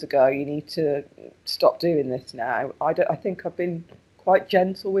years ago, you need to stop doing this now. I think I've been quite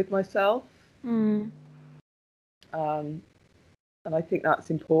gentle with myself. And I think that's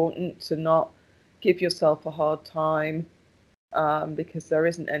important, to not give yourself a hard time, because there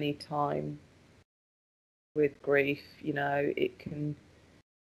isn't any time with grief. It can,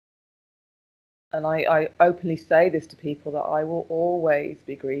 and I openly say this to people, that I will always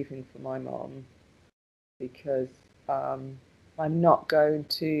be grieving for my mom, because I'm not going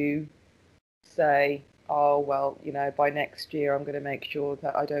to say, oh, well, by next year I'm going to make sure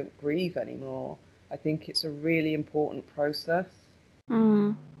that I don't grieve anymore. I think it's a really important process.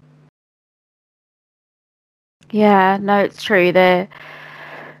 Yeah, no, it's true. There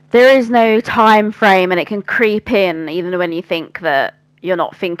is no time frame, and it can creep in even when you think that you're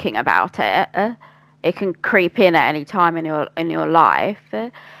not thinking about it. It can creep in at any time in your life.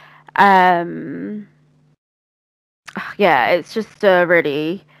 Yeah, it's just a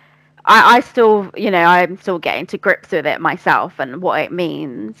really. I still, I'm still getting to grips with it myself and what it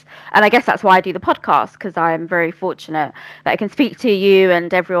means. And I guess that's why I do the podcast, because I'm very fortunate that I can speak to you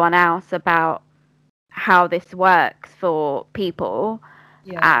and everyone else about how this works for people,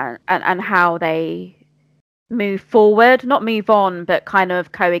 and how they move forward, not move on, but kind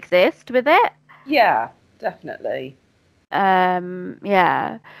of coexist with it. Yeah, definitely.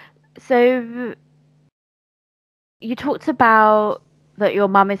 Yeah. So you talked about that your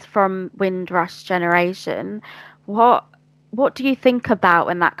mum is from Windrush generation. What do you think about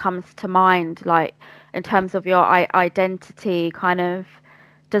when that comes to mind, like in terms of your identity, kind of,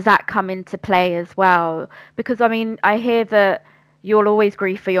 does that come into play as well? Because I mean, I hear that you'll always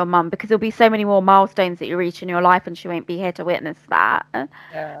grieve for your mum because there'll be so many more milestones that you reach in your life and she won't be here to witness that.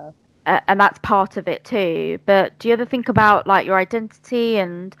 Yeah. And that's part of it too. But do you ever think about like your identity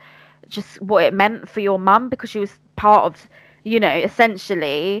and just what it meant for your mum, because she was part of,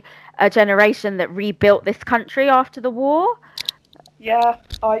 essentially a generation that rebuilt this country after the war? Yeah,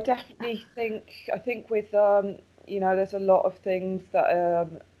 I definitely think. I think with there's a lot of things that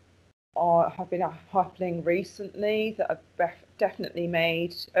have been happening recently that have definitely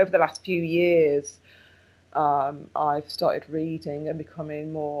made, over the last few years. I've started reading and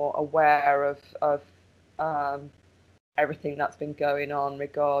becoming more aware of everything that's been going on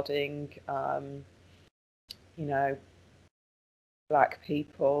regarding Black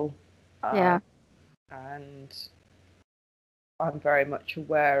people. Yeah. And I'm very much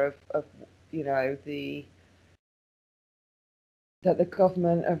aware of that the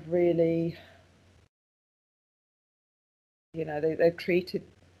government have really, they've treated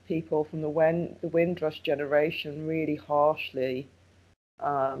people from the Windrush generation really harshly,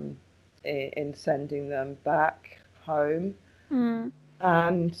 in sending them back home,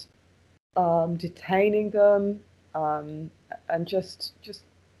 and detaining them, and just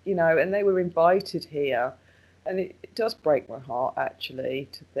and they were invited here, and it does break my heart actually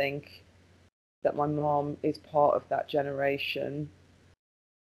to think that my mom is part of that generation,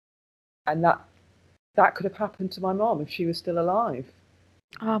 and that that could have happened to my mom if she was still alive.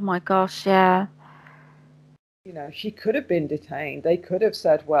 Oh my gosh, yeah. You know, she could have been detained. They could have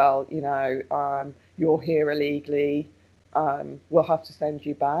said, well, you know, you're here illegally. We'll have to send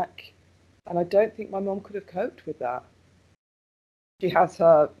you back. And I don't think my mom could have coped with that. She has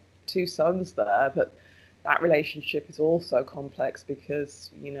her 2 sons there, but that relationship is also complex because,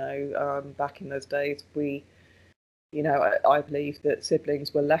 you know, back in those days, you know, I believe that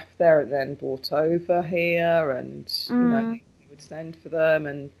siblings were left there and then brought over here, and, you know, they would send for them,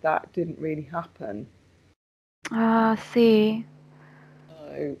 and that didn't really happen. Ah, I see.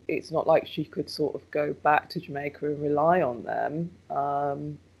 So it's not like she could sort of go back to Jamaica and rely on them.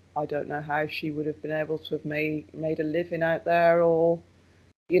 I don't know how she would have been able to have made a living out there, or,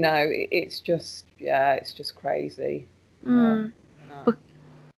 you know, it's just crazy.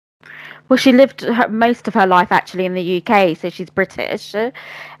 Well, she lived most of her life actually in the UK, so she's British. And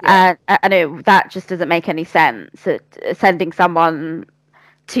that just doesn't make any sense. Sending someone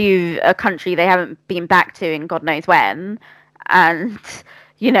to a country they haven't been back to in God knows when, and,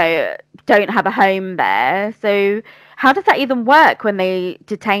 you know, don't have a home there. So how does that even work when they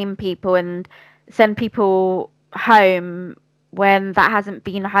detain people and send people home when that hasn't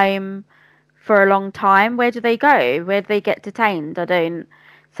been home for a long time? Where do they go? Where do they get detained? I don't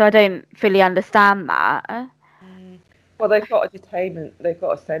fully understand that. Well, they've got a detainment. They've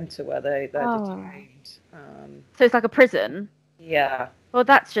got a centre where they're detained. So it's like a prison. Yeah. Well,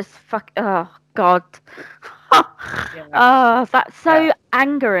 that's just Oh God. Oh, that's so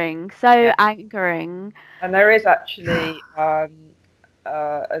angering. So angering. And there is actually a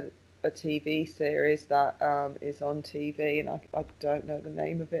TV series that is on TV, and I don't know the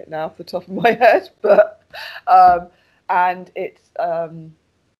name of it now off the top of my head, but and it's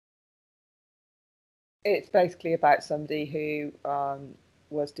basically about somebody who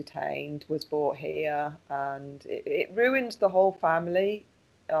was detained, was brought here, and it ruins the whole family.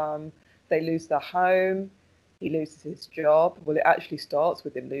 They lose their home. He loses his job. Well, it actually starts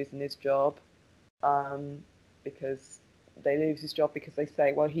with him losing his job, because they lose his job because they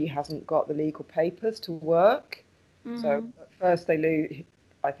say, well, he hasn't got the legal papers to work. So at first I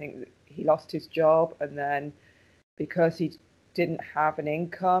think he lost his job, and then because he didn't have an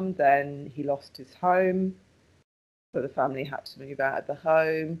income, then he lost his home. So the family had to move out of the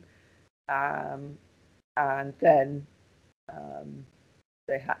home, and then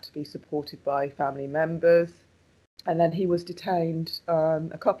they had to be supported by family members. And then he was detained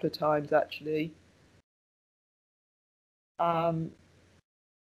a couple of times, actually.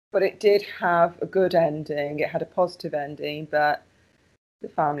 But it did have a good ending. It had a positive ending, but the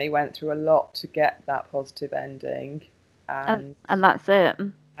family went through a lot to get that positive ending. And that's it.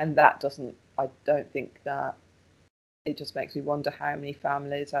 And that doesn't, I don't think that, it just makes me wonder how many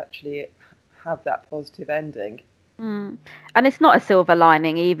families actually have that positive ending. And it's not a silver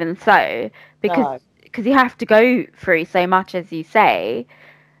lining, even so, because you have to go through so much, as you say,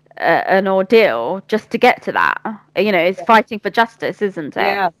 an ordeal just to get to that. You know, it's fighting for justice, isn't it?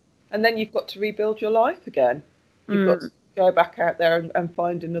 Yeah. And then you've got to rebuild your life again. You've got to go back out there and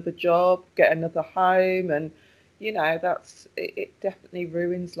find another job, get another home, and, you know, it definitely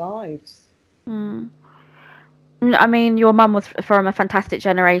ruins lives. I mean, your mum was from a fantastic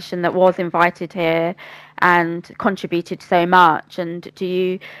generation that was invited here and contributed so much. And do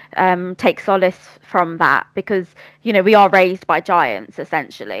you take solace from that? Because, you know, we are raised by giants,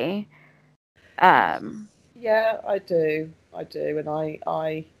 essentially. Yeah, I do. And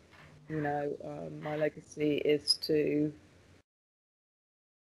I you know, my legacy is to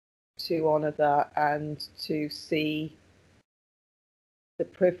honour that and to see the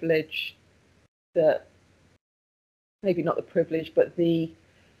privilege that, maybe not the privilege, but the,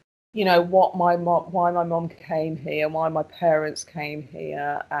 you know, why my mom came here, why my parents came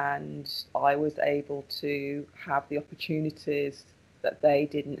here, and I was able to have the opportunities that they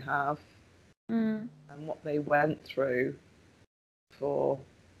didn't have, and what they went through for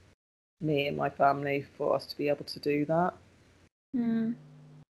me and my family, for us to be able to do that.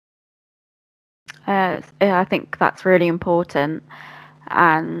 I think that's really important,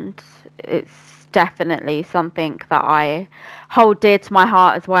 and it's definitely something that I hold dear to my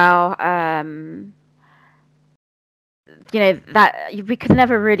heart as well. You know, that we could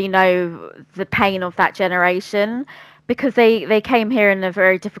never really know the pain of that generation, because they came here in a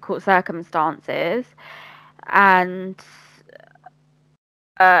very difficult circumstances, and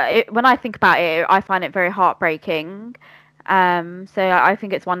when I think about it, I find it very heartbreaking. So I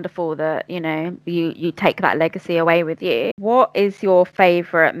think it's wonderful that, you know, you take that legacy away with you. What is your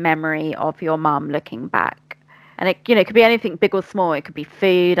favourite memory of your mum looking back? And it, you know, could be anything big or small. It could be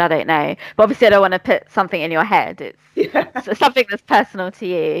food, I don't know. But obviously I don't want to put something in your head. It's something that's personal to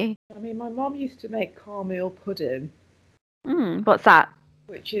you. I mean, my mum used to make cornmeal pudding. What's that?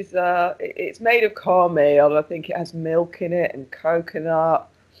 Which is, it's made of cornmeal. I think it has milk in it and coconut.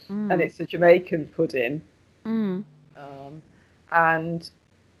 And it's a Jamaican pudding. And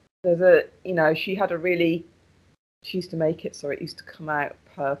there's a, you know, she used to make it so it used to come out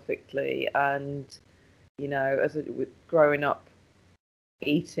perfectly. And, you know, with growing up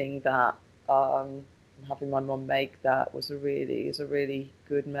eating that, and having my mum make that is a really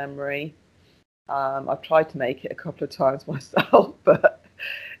good memory. I've tried to make it a couple of times myself, but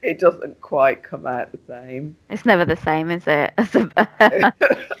it doesn't quite come out the same. It's never the same, is it?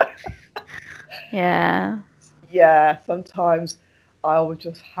 Yeah. Yeah, sometimes I would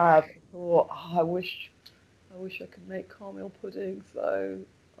just have thought, I wish I could make cornmeal pudding, so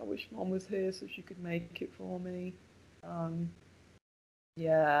I wish Mum was here so she could make it for me.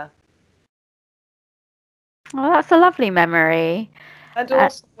 Yeah. Oh, that's a lovely memory. And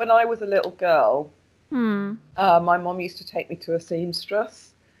also, when I was a little girl, my mum used to take me to a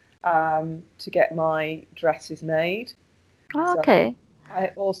seamstress to get my dresses made. Oh, okay. So I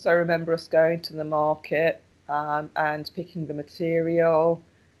also remember us going to the market and picking the material,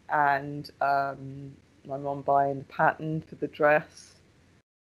 and my mum buying the pattern for the dress,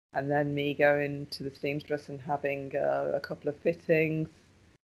 and then me going to the seamstress and having a couple of fittings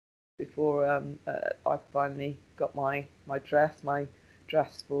before I finally got my dress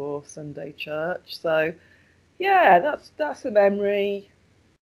for Sunday church. So yeah, that's a memory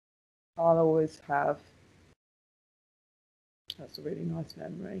I'll always have. That's a really nice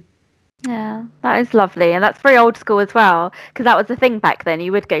memory. Yeah, that is lovely, and that's very old school as well, because that was the thing back then.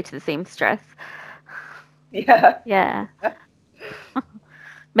 You would go to the seamstress. Yeah. Yeah.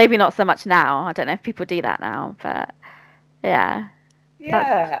 Maybe not so much now. I don't know if people do that now, but yeah.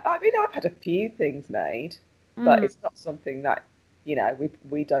 Yeah, I mean, I've had a few things made, but it's not something that, you know,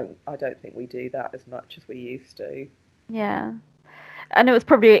 I don't think we do that as much as we used to. Yeah. And it was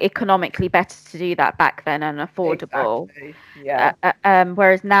probably economically better to do that back then and affordable. Exactly. Yeah.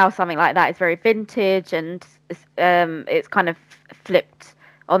 Whereas now something like that is very vintage, and it's kind of flipped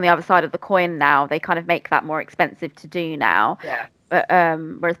on the other side of the coin now. They kind of make that more expensive to do now. Yeah. But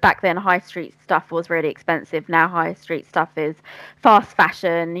whereas back then high street stuff was really expensive. Now high street stuff is fast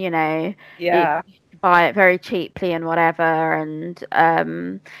fashion, you know. Yeah. You buy it very cheaply and whatever, and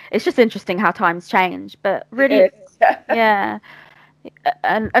it's just interesting how times change. But really, yeah.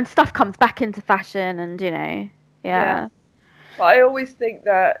 And stuff comes back into fashion, and you know, yeah. But I always think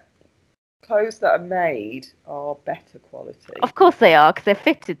that clothes that are made are better quality. Of course they are, because they're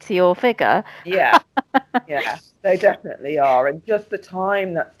fitted to your figure. Yeah, yeah, they definitely are, and just the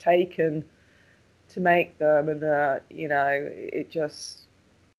time that's taken to make them, and you know, it just,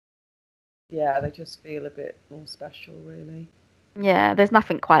 yeah, they just feel a bit more special, really. Yeah, there's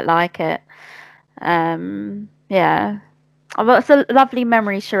nothing quite like it. Yeah. Oh, well, it's a lovely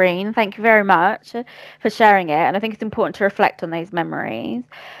memory, Shireen. Thank you very much for sharing it. And I think it's important to reflect on those memories.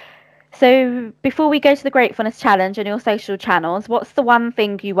 So before we go to the Gratefulness Challenge on your social channels, what's the one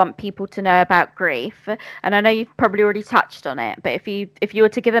thing you want people to know about grief? And I know you've probably already touched on it, but if you were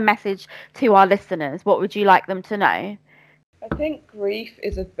to give a message to our listeners, what would you like them to know? I think grief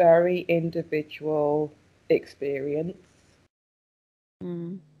is a very individual experience.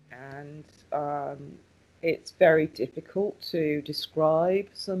 And it's very difficult to describe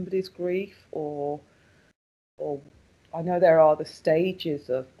somebody's grief, or I know there are the stages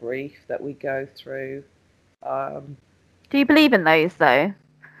of grief that we go through. Do you believe in those, though?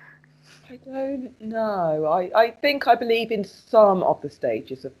 I don't know. I think I believe in some of the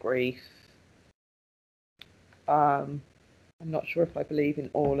stages of grief. I'm not sure if I believe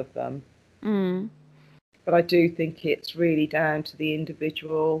in all of them. But I do think it's really down to the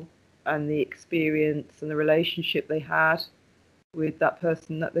individual and the experience and the relationship they had with that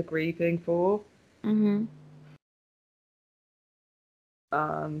person that they're grieving for. And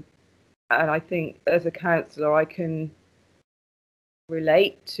I think as a counsellor, I can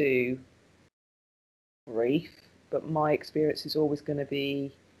relate to grief, but my experience is always going to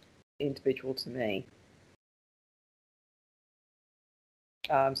be individual to me.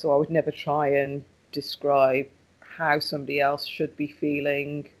 So I would never try and describe how somebody else should be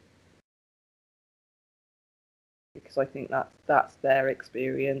feeling, because I think that's their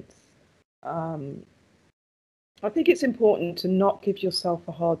experience. I think it's important to not give yourself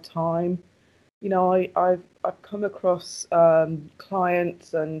a hard time. You know, I've come across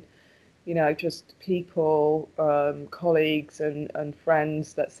clients and, you know, just people, colleagues and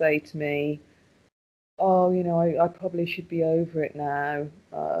friends that say to me, oh, I probably should be over it now.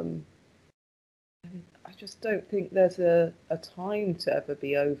 I just don't think there's a time to ever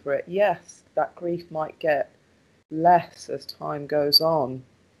be over it. Yes, that grief might get less as time goes on,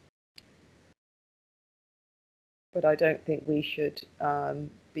 but I don't think we should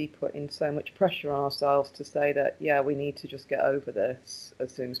be putting so much pressure on ourselves to say that, yeah, we need to just get over this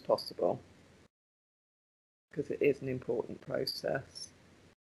as soon as possible, because it is an important process.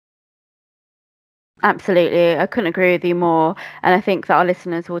 Absolutely, I couldn't agree with you more, and I think that our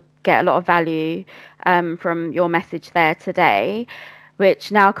listeners will get a lot of value from your message there today,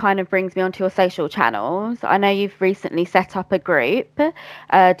 which now kind of brings me onto your social channels. I know you've recently set up a group. Do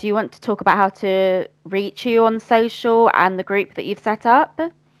you want to talk about how to reach you on social and the group that you've set up?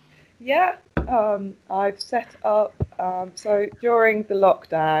 Yeah, I've set up, so during the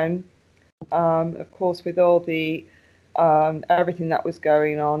lockdown, of course, with all the everything that was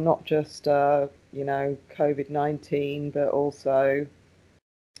going on, not just COVID-19, but also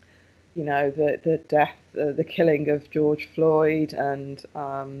the death, the killing of George Floyd, and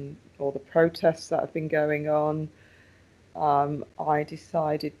all the protests that have been going on. I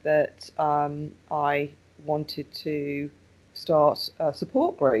decided that I wanted to start a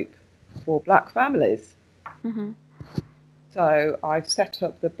support group for Black families. Mm-hmm. So I've set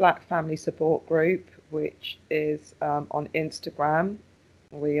up the Black Family Support Group, which is on Instagram.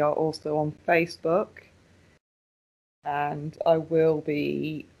 We are also on Facebook, and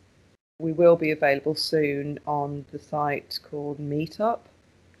we will be available soon on the site called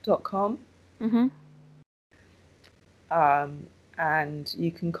meetup.com. Mm-hmm. And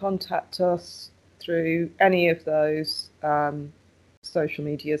you can contact us through any of those social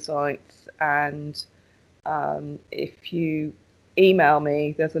media sites, and if you email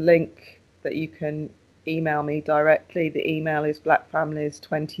me, there's a link that you can email me directly. The email is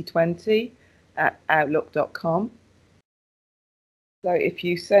blackfamilies2020@outlook.com. So if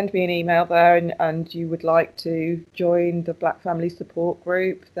you send me an email there and you would like to join the Black Family Support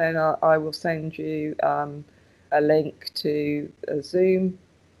Group, then I will send you a link to a Zoom.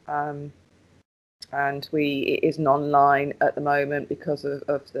 And it isn't online at the moment because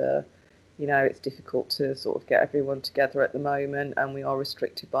of the, it's difficult to sort of get everyone together at the moment, and we are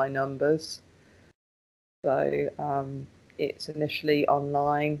restricted by numbers. So it's initially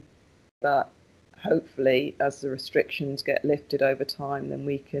online, but hopefully as the restrictions get lifted over time, then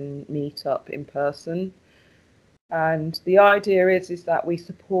we can meet up in person. And the idea is that we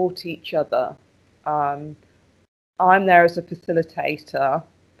support each other. I'm there as a facilitator,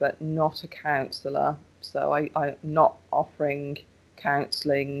 but not a counsellor. So I'm not offering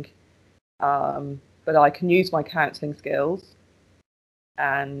counselling, but I can use my counselling skills.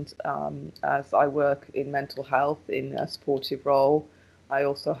 And as I work in mental health in a supportive role, I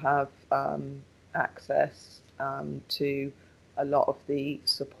also have access to a lot of the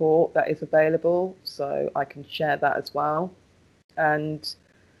support that is available, so I can share that as well. And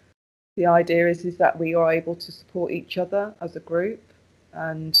the idea is that we are able to support each other as a group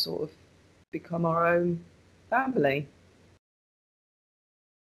and sort of become our own family.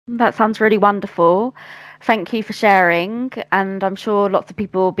 That sounds really wonderful. Thank you for sharing, and I'm sure lots of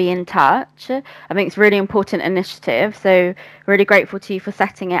people will be in touch. I think it's a really important initiative, so really grateful to you for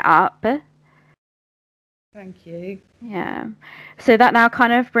setting it up. Thank you. Yeah. So that now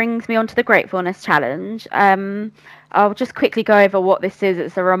kind of brings me on to the Gratefulness Challenge. I'll just quickly go over what this is.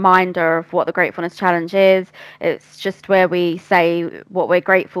 It's a reminder of what the Gratefulness Challenge is. It's just where we say what we're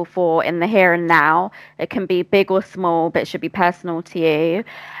grateful for in the here and now. It can be big or small, but it should be personal to you.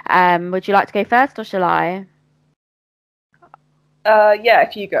 Would you like to go first, or shall I? Yeah,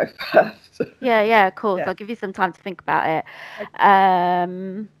 if you go first. Yeah, of course. Yeah. I'll give you some time to think about it.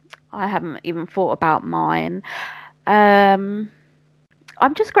 I haven't even thought about mine. I'm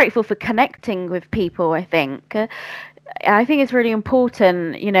just grateful for connecting with people, I think. I think it's really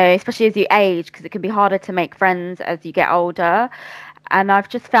important, especially as you age, because it can be harder to make friends as you get older. And I've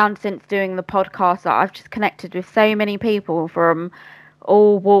just found since doing the podcast that I've just connected with so many people from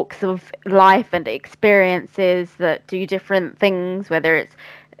all walks of life and experiences that do different things, whether it's,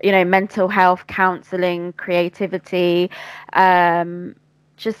 mental health, counselling, creativity,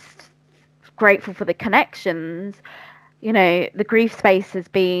 just grateful for the connections. The grief space has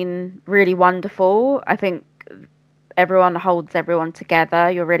been really wonderful. I think everyone holds everyone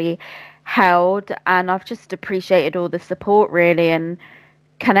together. You're really held, and I've just appreciated all the support really, and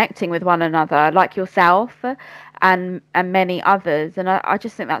connecting with one another like yourself and many others. And I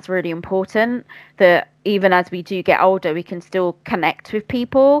just think that's really important, that even as we do get older, we can still connect with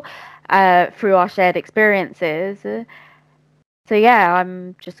people through our shared experiences. So So yeah,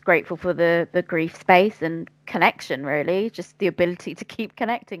 I'm just grateful for the grief space and connection, really, just the ability to keep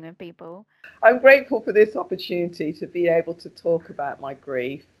connecting with people. I'm grateful for this opportunity to be able to talk about my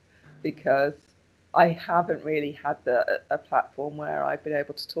grief, because I haven't really had a platform where I've been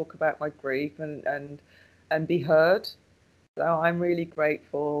able to talk about my grief and be heard. So I'm really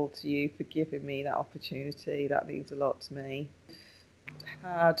grateful to you for giving me that opportunity. That means a lot to me. I've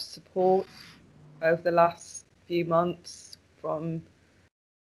had support over the last few months from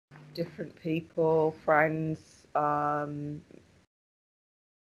different people, friends, a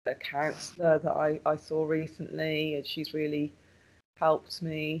counsellor that I saw recently, and she's really helped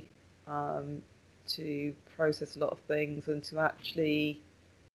me to process a lot of things and to actually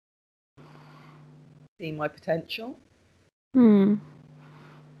see my potential. And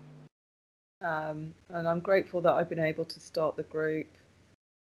I'm grateful that I've been able to start the group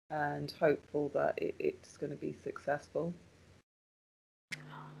and hopeful that it's going to be successful.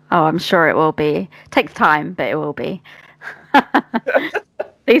 Oh, I'm sure it will be. It takes time, but it will be.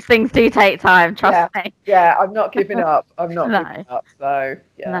 These things do take time, trust me. Yeah, I'm not giving up. I'm not giving up. So,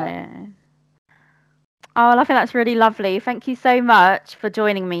 yeah. No. Oh, well, I think that's really lovely. Thank you so much for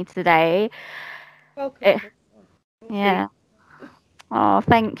joining me today. Welcome. Yeah. Oh,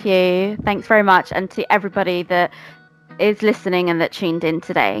 thank you. Thanks very much. And to everybody that is listening and that tuned in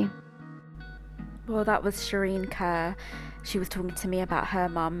today. Well, that was Shireen Kerr. She was talking to me about her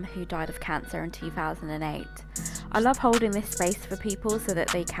mum who died of cancer in 2008. I love holding this space for people so that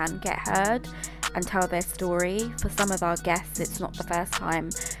they can get heard and tell their story. For some of our guests, it's not the first time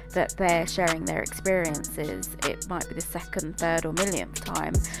that they're sharing their experiences. It might be the second, third or millionth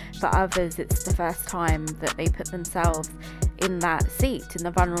time. For others, it's the first time that they put themselves in that seat, in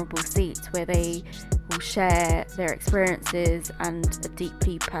the vulnerable seat, where they will share their experiences and a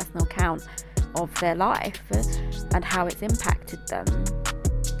deeply personal account of their life and how it's impacted them.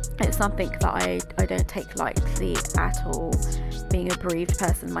 It's something that I don't take lightly at all, being a bereaved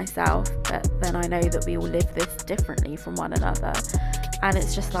person myself, but then I know that we all live this differently from one another. And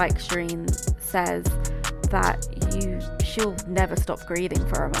it's just like Shireen says, that she'll never stop grieving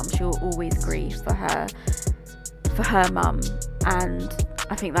for her mum. She'll always grieve for her mum. And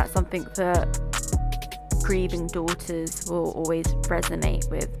I think that's something that grieving daughters will always resonate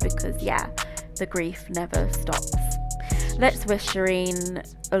with, because the grief never stops. Let's wish Shireen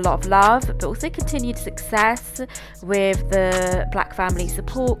a lot of love, but also continued success with the Black Family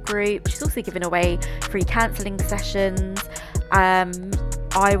Support Group. She's also giving away free counselling sessions.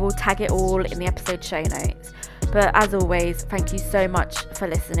 I will tag it all in the episode show notes. But as always, thank you so much for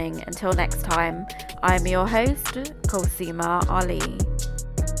listening. Until next time, I'm your host, Cosima Ali.